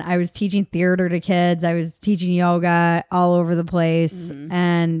again. I was teaching theater to kids. I was teaching yoga all over the place.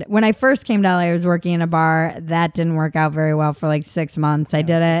 And when I first came to LA, I was working in a bar. That didn't work out very well for like 6 months. I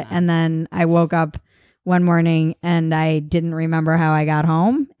did it. And then I woke up one morning and I didn't remember how I got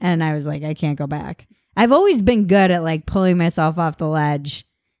home. And I was like, I can't go back. I've always been good at like pulling myself off the ledge,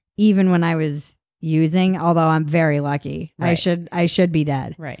 even when I was using, although I'm very lucky. Right. I should be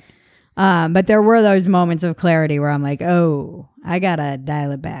dead. Right. But there were those moments of clarity where I'm like, oh, I gotta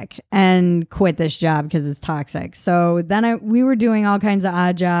dial it back and quit this job because it's toxic. So then we were doing all kinds of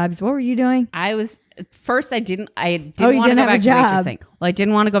odd jobs. What were you doing? I didn't want to go back to waitressing. Well, I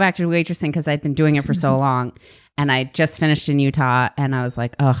didn't want to go back to waitressing because I'd been doing it for so long. And I just finished in Utah and I was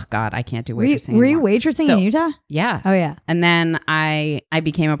like, oh God, I can't do waitressing Were you anymore. waitressing in Utah? Yeah. Oh yeah. And then I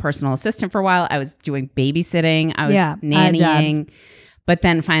became a personal assistant for a while. I was doing babysitting. I was nannying. But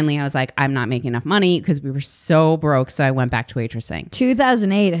then finally I was like, I'm not making enough money because we were so broke. So I went back to waitressing.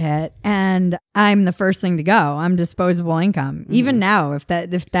 2008 hit and I'm the first thing to go. I'm disposable income. Even now, if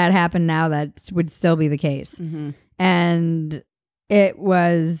that happened now, that would still be the case. And it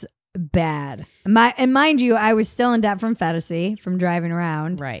was bad. And mind you, I was still in debt from Phetasy, from driving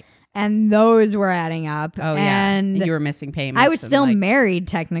around. Right. And those were adding up. Oh, yeah. And you were missing payments. I was still married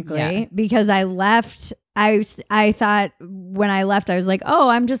technically because I left. I thought when I left, I was like, oh,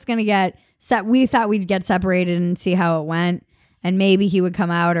 I'm just going to get set. We thought we'd get separated and see how it went. And maybe he would come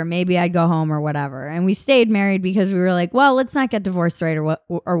out or maybe I'd go home or whatever. And we stayed married because we were like, well, let's not get divorced right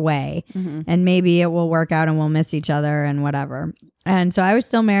away. And maybe it will work out and we'll miss each other and whatever. And so I was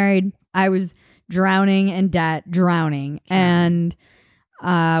still married. I was drowning in debt, And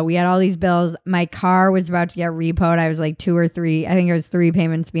we had all these bills. My car was about to get repoed. I was like 2 or 3. I think it was 3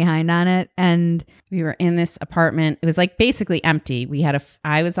 payments behind on it. And we were in this apartment. It was like basically empty.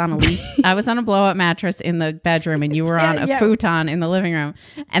 I was on a blow up mattress in the bedroom and you were on a futon in the living room.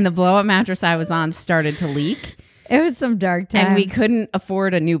 And the blow up mattress I was on started to leak. It was some dark times. And we couldn't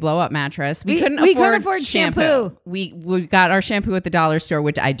afford a new blow up mattress. We couldn't afford shampoo. We got our shampoo at the dollar store,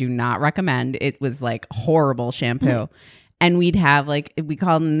 which I do not recommend. It was like horrible shampoo. And we'd have we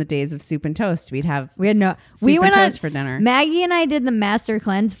called them the days of soup and toast. We went and toast for dinner. Maggie and I did the master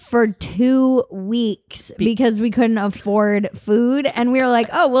cleanse for 2 weeks because we couldn't afford food. And we were like,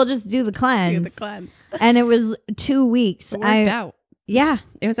 oh, we'll just do the cleanse. And it was 2 weeks. It worked out. Yeah.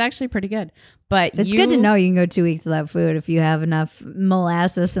 It was actually pretty good. But it's good to know you can go 2 weeks without food if you have enough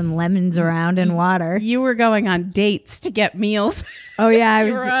molasses and lemons around and water. You were going on dates to get meals. Oh, yeah.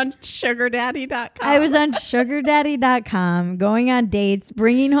 You were on sugardaddy.com. I was on sugardaddy.com going on dates,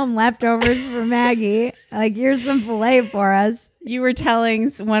 bringing home leftovers for Maggie. Like, here's some filet for us. You were telling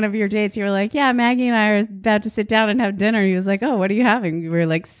one of your dates, you were like, yeah, Maggie and I are about to sit down and have dinner. He was like, oh, what are you having? You were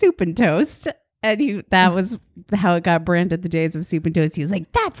like, soup and toast. And that was how it got branded, the days of soup and toast. He was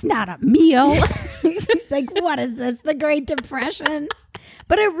like, that's not a meal. He's like, what is this? The Great Depression?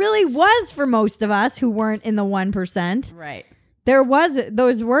 But it really was for most of us who weren't in the 1%. Right.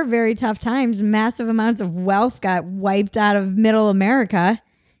 Those were very tough times. Massive amounts of wealth got wiped out of middle America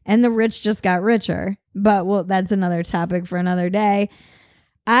and the rich just got richer. But that's another topic for another day.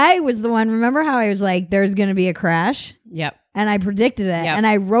 I was the one, remember how I was like, there's going to be a crash? Yep. And I predicted it. Yep. And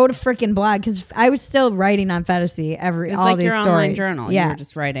I wrote a freaking blog because I was still writing on Phetasy all these stories. It was like your online journal. Yeah. You were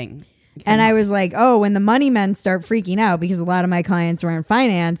just writing. And I was like, oh, when the money men start freaking out, because a lot of my clients were in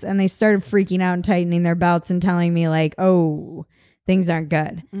finance and they started freaking out and tightening their belts and telling me like, oh, things aren't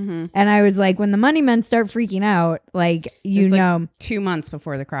good. Mm-hmm. And I was like, when the money men start freaking out, like, you know, 2 months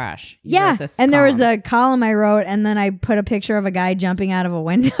before the crash. Yeah. And there was a column I wrote, and then I put a picture of a guy jumping out of a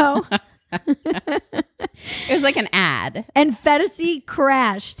window. It was like an ad. And Phetasy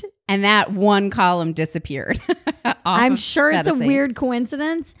crashed. And that one column disappeared. I'm sure it's a weird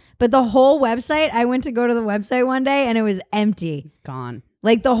coincidence, but the whole website, I went to go to the website one day and it was empty. It's gone.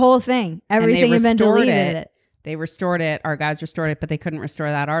 Like the whole thing. Everything had been deleted. They restored it. Our guys restored it, but they couldn't restore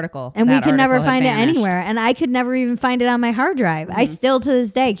that article. And we could never find it anywhere. And I could never even find it on my hard drive. I still to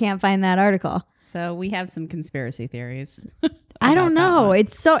this day can't find that article. So we have some conspiracy theories. I don't know.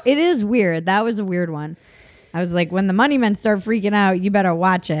 It is weird. That was a weird one. I was like, when the money men start freaking out, you better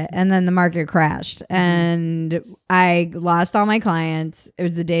watch it. And then the market crashed. And I lost all my clients. It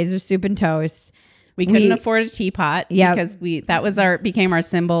was the days of soup and toast. We couldn't afford a teapot because became our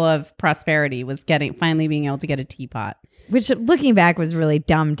symbol of prosperity, was finally being able to get a teapot. Which, looking back, was really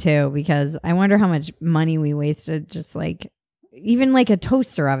dumb too, because I wonder how much money we wasted just like even like a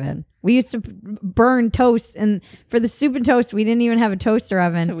toaster oven. We used to burn toast, and for the soup and toast, we didn't even have a toaster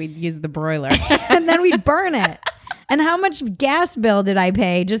oven. So we'd use the broiler. And then we'd burn it. And how much gas bill did I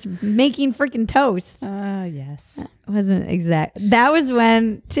pay just making freaking toast? Yes. Wasn't exact. That was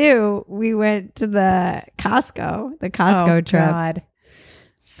when, too, we went to the Costco trip. God.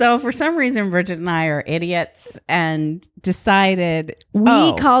 So for some reason, Bridget and I are idiots and decided...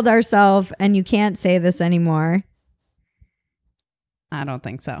 We called ourselves, and you can't say this anymore. I don't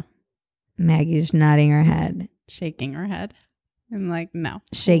think so. Maggie's nodding her head. Shaking her head. I'm like, no.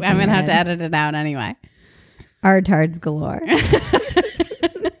 Shaking I'm going to have to edit it out anyway. Artards galore.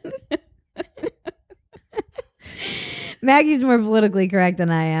 Maggie's more politically correct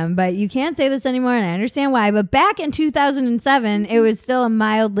than I am, but you can't say this anymore, and I understand why. But back in 2007, it was still a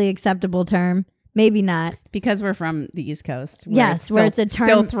mildly acceptable term. Maybe not. Because we're from the East Coast. Where it's a term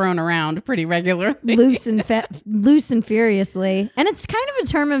still thrown around pretty regularly. loose and furiously. And it's kind of a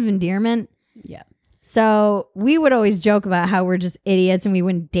term of endearment. Yeah. So we would always joke about how we're just idiots and we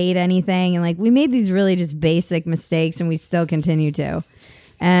wouldn't date anything. And like we made these really just basic mistakes, and we still continue to.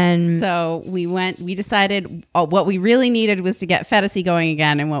 And so we decided what we really needed was to get Phetasy going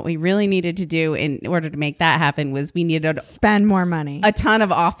again. And what we really needed to do in order to make that happen was we needed to spend more money, a ton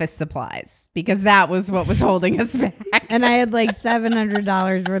of office supplies, because that was what was holding us back. And I had like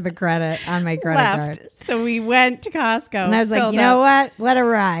 $700 worth of credit on my credit card. So we went to Costco. And I was like, you know what? Let it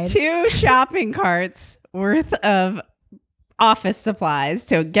ride. 2 shopping carts worth of office supplies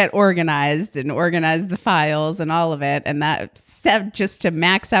to get organized and organize the files and all of it, and that set just to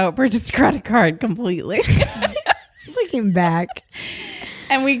max out Bridget's credit card completely. Looking back,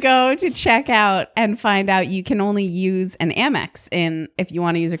 and we go to check out and find out you can only use an Amex if you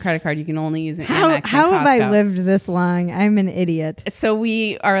want to use a credit card. You can only use an Amex. How have I lived this long? I'm an idiot. So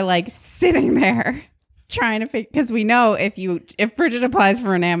we are like sitting there trying to figure, because we know if Bridget applies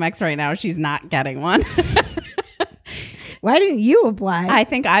for an Amex right now, she's not getting one. Why didn't you apply? I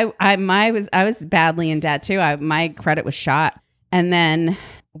think I was badly in debt too. My credit was shot. And then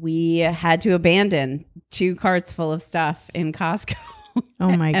we had to abandon 2 carts full of stuff in Costco. Oh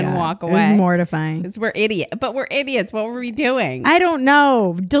my God. And walk away. It was mortifying. Because we're idiots. What were we doing? I don't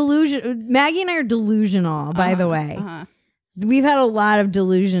know. Maggie and I are delusional, by the way. We've had a lot of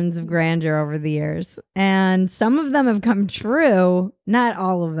delusions of grandeur over the years. And some of them have come true. Not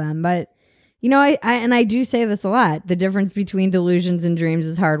all of them, but you know, I do say this a lot. The difference between delusions and dreams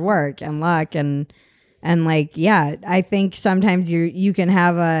is hard work and luck, and like, yeah, I think sometimes you can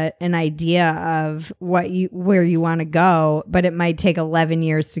have an idea of where you want to go, but it might take 11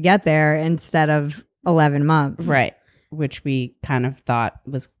 years to get there instead of 11 months. Right. Which we kind of thought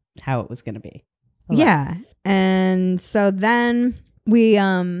was how it was going to be. Yeah. And so then we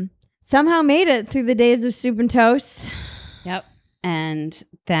somehow made it through the days of soup and toast. Yep. And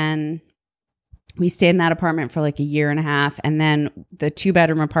then we stayed in that apartment for like a year and a half. And then the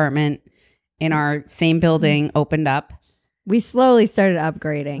 2-bedroom apartment in our same building opened up. We slowly started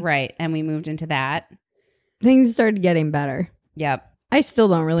upgrading. Right. And we moved into that. Things started getting better. Yep. I still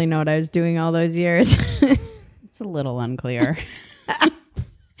don't really know what I was doing all those years. It's a little unclear.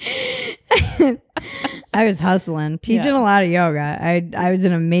 I was hustling, teaching a lot of yoga. I was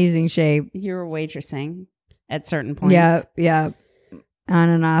in amazing shape. You were waitressing at certain points. Yeah. On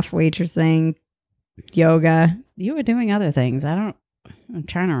and off waitressing. Yoga. You were doing other things. I'm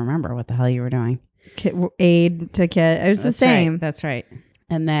trying to remember what the hell you were doing. Aid to kid. It was the same. Right. That's right.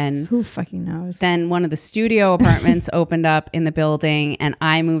 And then who fucking knows? Then one of the studio apartments opened up in the building, and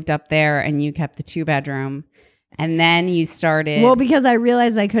I moved up there, and you kept the 2-bedroom. And then you started. Well, because I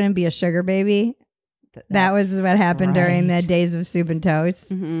realized I couldn't be a sugar baby. That was what happened during the days of soup and toast.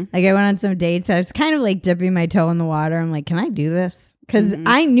 Mm-hmm. Like I went on some dates. I was kind of like dipping my toe in the water. I'm like, can I do this? Because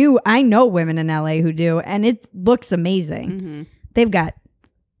I know women in LA who do, and it looks amazing. Mm-hmm. They've got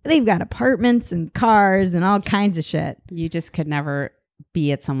apartments and cars and all kinds of shit. You just could never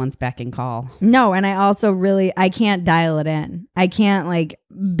be at someone's beck and call. No, and I also I can't dial it in. I can't like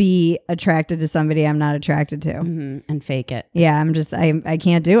be attracted to somebody I'm not attracted to. And fake it. Yeah, I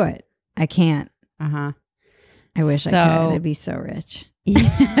can't do it. I can't. Uh-huh. I wish I could. I'd be so rich.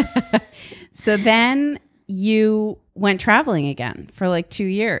 So then you went traveling again for like 2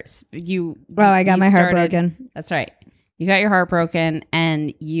 years. I got my heart broken. That's right. You got your heart broken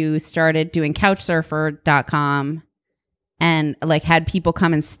and you started doing couchsurfer.com and like had people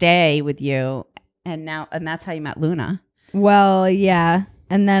come and stay with you. And that's how you met Luna. Well, yeah.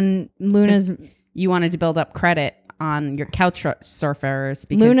 And then you wanted to build up credit on your couch surfers.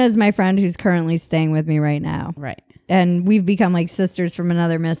 Because Luna's my friend who's currently staying with me right now. Right. And we've become like sisters from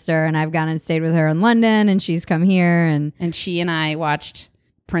another mister. And I've gone and stayed with her in London and she's come here. And she and I watched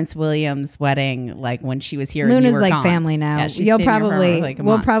Prince William's wedding like when she was here. Luna's and you were like gone. family now. Yeah,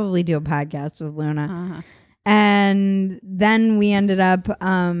 we'll probably do a podcast with Luna. Uh-huh. And then we ended up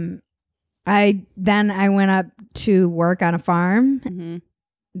I went up to work on a farm. Mm-hmm.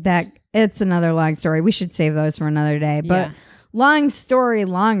 That it's another long story. We should save those for another day. But long story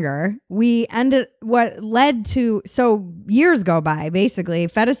longer, so years go by, basically.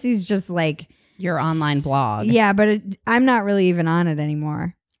 Phetasy's just like your online blog. Yeah, but I'm not really even on it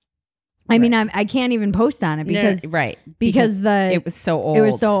anymore. I mean, I can't even post on it because because it was so old. It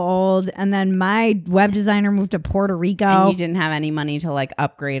was so old, and then my web designer moved to Puerto Rico, and you didn't have any money to like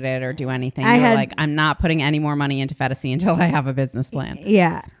upgrade it or do anything. You were like, I'm not putting any more money into Phetasy until I have a business plan.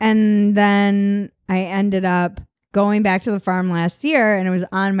 Yeah, and then I ended up going back to the farm last year, and it was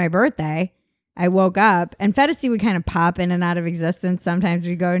on my birthday. I woke up, and Phetasy would kind of pop in and out of existence. Sometimes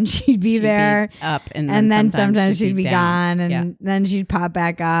we'd go and she'd be there, up, and then sometimes she'd be gone, and then she'd pop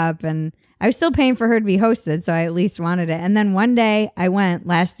back up. And I was still paying for her to be hosted, so I at least wanted it. And then one day I went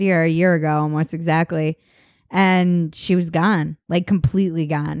last year, a year ago, almost exactly, and she was gone, like completely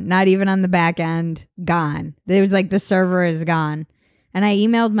gone. Not even on the back end, gone. It was like the server is gone. And I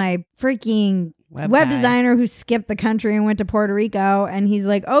emailed my freaking web designer who skipped the country and went to Puerto Rico, and he's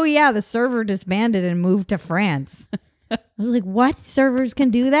like, oh yeah, the server disbanded and moved to France. I was like, what? Servers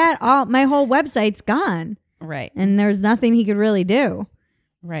can do that? My whole website's gone. Right. And there's nothing he could really do.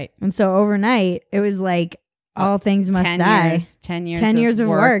 Right. And so overnight it was like all things must die. 10 years of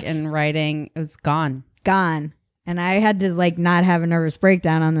work and writing, it was gone. And I had to like not have a nervous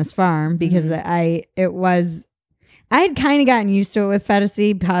breakdown on this farm because I had kind of gotten used to it with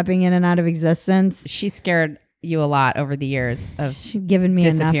Phetasy popping in and out of existence. She scared you a lot over the years of she'd given me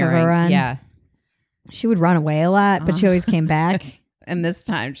enough of a run. Yeah. She would run away a lot, but she always came back. And this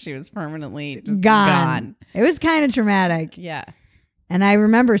time she was permanently just gone. It was kind of traumatic. Yeah. And I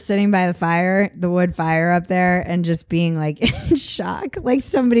remember sitting by the wood fire up there and just being like in shock, like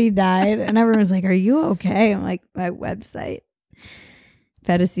somebody died. And everyone was like, are you okay? I'm like, my website.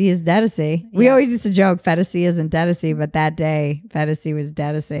 Phetasy is Deadacy. We always used to joke Phetasy isn't Deadacy, but that day Phetasy was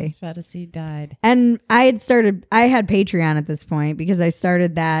Deadacy. Phetasy died. And I had Patreon at this point because I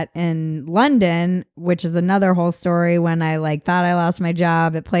started that in London, which is another whole story when I like thought I lost my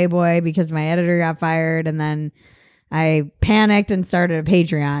job at Playboy because my editor got fired, and then I panicked and started a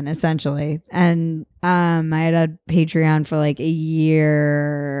Patreon essentially. And I had a Patreon for like a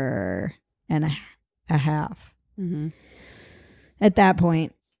year and a half. Mm-hmm. At that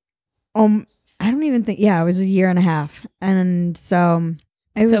point, I don't even think, it was a year and a half. And so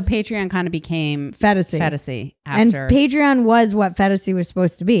Patreon kind of became Phetasy after. And Patreon was what Phetasy was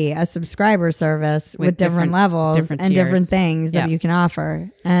supposed to be, a subscriber service with different levels and different things that you can offer.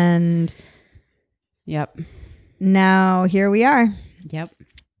 And now here we are. Yep.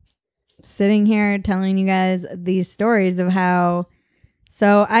 Sitting here telling you guys these stories of how,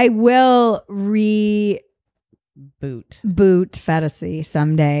 so I will boot Phetasy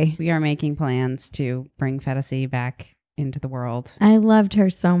someday. We are making plans to bring Phetasy back into the world. I loved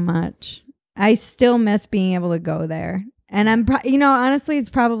her so much. I still miss being able to go there. And I'm, honestly, it's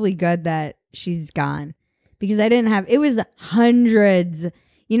probably good that she's gone because it was hundreds.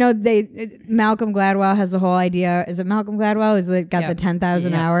 Malcolm Gladwell has the whole idea. Is it Malcolm Gladwell? Is it got the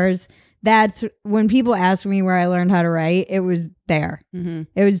 10,000 hours? That's when people ask me where I learned how to write, it was there. Mm-hmm.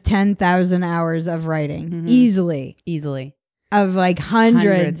 It was 10,000 hours of writing. Easily. Of like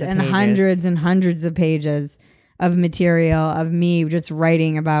hundreds and hundreds and hundreds of pages of material of me just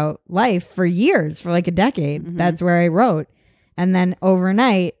writing about life for years, for like a decade. Mm-hmm. That's where I wrote. And then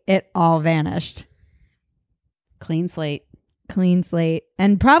overnight, it all vanished. Clean slate. Clean slate.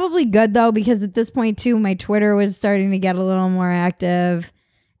 And probably good, though, because at this point, too, my Twitter was starting to get a little more active.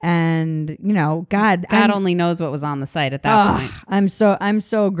 And, you know, God only knows what was on the site at that point. I'm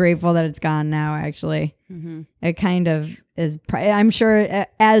so grateful that it's gone now, actually. Mm-hmm. It kind of is. I'm sure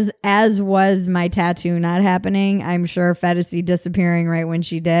as was my tattoo not happening, I'm sure Phetasy disappearing right when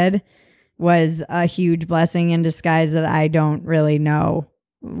she did was a huge blessing in disguise that I don't really know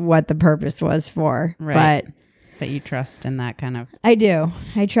what the purpose was for. Right. But you trust in that kind of... I do.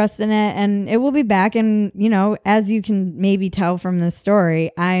 I trust in it, and it will be back. And, you know, as you can maybe tell from this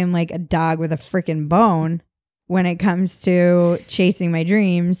story, I am like a dog with a freaking bone when it comes to chasing my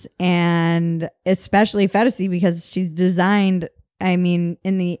dreams, and especially Phetasy, because she's designed, I mean,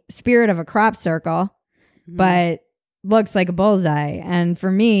 in the spirit of a crop circle, but looks like a bullseye. And for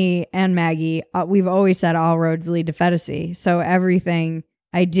me and Maggie, we've always said all roads lead to Phetasy. So everything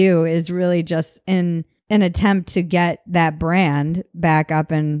I do is really just in an attempt to get that brand back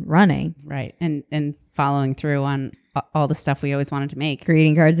up and running. Right. And following through on all the stuff we always wanted to make.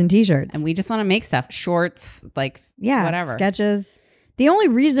 Greeting cards and t-shirts. And we just want to make stuff. Shorts, like whatever. Sketches. The only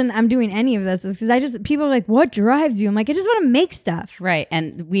reason I'm doing any of this is because people are like, what drives you? I'm like, I just want to make stuff. Right.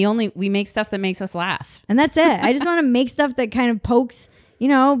 And we make stuff that makes us laugh. And that's it. I just want to make stuff that kind of pokes, you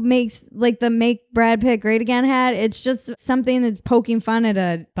know, makes like the Make Brad Pitt Great Again hat. It's just something that's poking fun at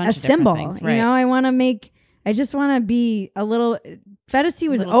a symbol. Things, right. You know, I just want to be a little... Phetasy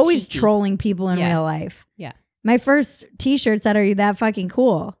was always cheeky. Trolling people in real life. Yeah. My first t-shirt said, "Are you that fucking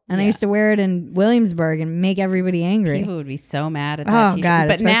cool?" And I used to wear it in Williamsburg and make everybody angry. People would be so mad at that t-shirt. God,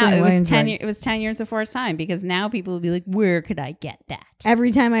 but now it was 10 years before its time, because now people would be like, where could I get that?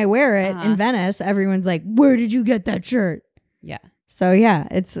 Every time I wear it in Venice, everyone's like, where did you get that shirt? Yeah. So yeah,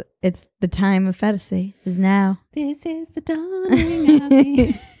 it's the time of Phetasy is now. This is the dawning of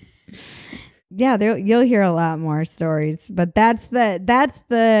the... Yeah, you'll hear a lot more stories, but that's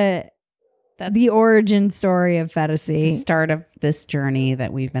the origin story of Phetasy. The start of this journey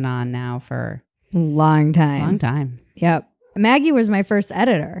that we've been on now for a long time. Long time. Yep. Maggie was my first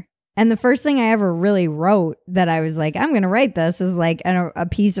editor. And the first thing I ever really wrote that I was like, I'm going to write this is like a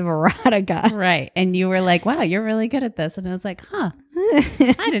piece of erotica. Right. And you were like, wow, you're really good at this. And I was like, huh,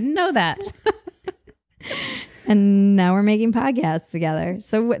 I didn't know that. And now we're making podcasts together.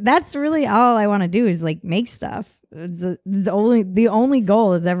 So that's really all I want to do is like make stuff. The only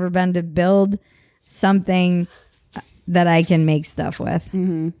goal has ever been to build something that I can make stuff with.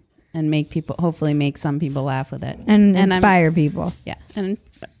 Mm-hmm. And hopefully make some people laugh with it. And inspire people. Yeah. And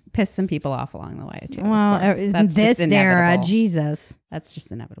piss some people off along the way too. Well, that's this era, Jesus. That's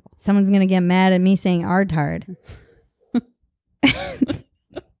just inevitable. Someone's going to get mad at me saying "artard."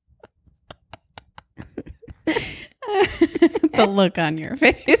 The look on your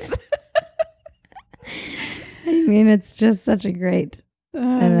face. I mean, it's just such a great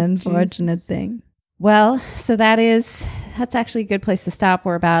and unfortunate thing. Well, so that's actually a good place to stop.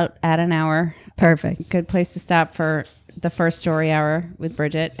 We're about at an hour. Perfect. Good place to stop for the first story hour with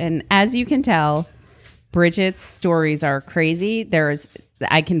Bridget. And as you can tell, Bridget's stories are crazy.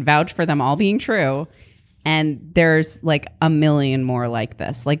 I can vouch for them all being true. And there's like a million more like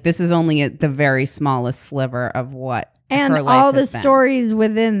this. Like this is only the very smallest sliver of what and her life all the has been. Stories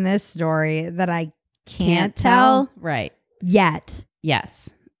within this story that I can't tell right yet. Yes.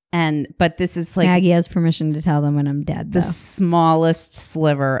 But this is like Maggie has permission to tell them when I'm dead. The smallest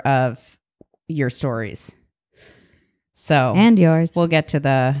sliver of your stories. So and yours. We'll get to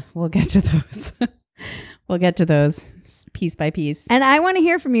those. We'll get to those piece by piece. And I want to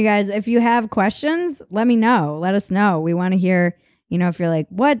hear from you guys. If you have questions, let me know. Let us know. We want to hear, if you're like,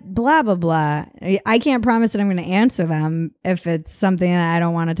 what, blah, blah, blah. I can't promise that I'm going to answer them if it's something that I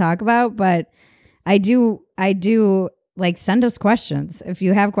don't want to talk about, but I do like send us questions. If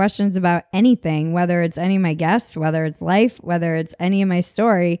you have questions about anything, whether it's any of my guests, whether it's life, whether it's any of my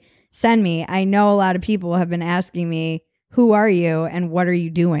story, send me. I know a lot of people have been asking me, who are you and what are you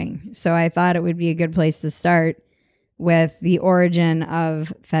doing? So I thought it would be a good place to start with the origin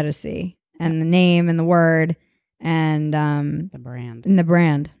of Phetasy and the name and the word and the brand. And the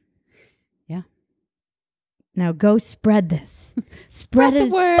brand. Yeah. Now go spread this. Spread it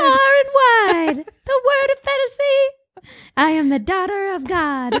word far and wide. The word of Phetasy. I am the daughter of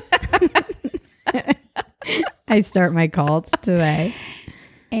God. I start my cult today.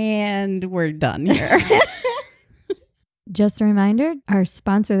 And we're done here. Just a reminder, our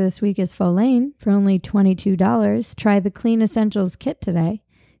sponsor this week is Folane. For only $22, try the Clean Essentials kit today.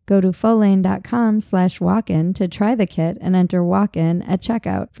 Go to folane.com/walk-in to try the kit and enter walk-in at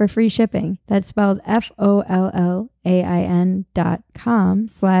checkout for free shipping. That's spelled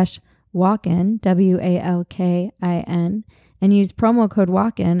FOLLAIN.com/walk-in Walkin, WALKIN, and use promo code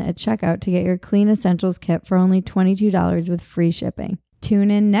WALKIN at checkout to get your Clean Essentials kit for only $22 with free shipping.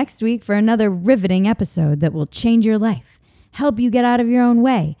 Tune in next week for another riveting episode that will change your life, help you get out of your own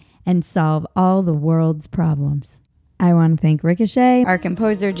way, and solve all the world's problems. I want to thank Ricochet, our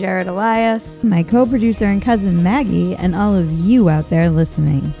composer Jared Elias, my co-producer and cousin Maggie, and all of you out there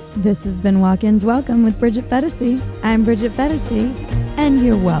listening. This has been Walk-Ins Welcome with Bridget Phetasy. I'm Bridget Phetasy, and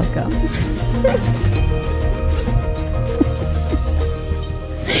you're welcome.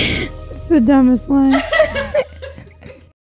 It's the dumbest line.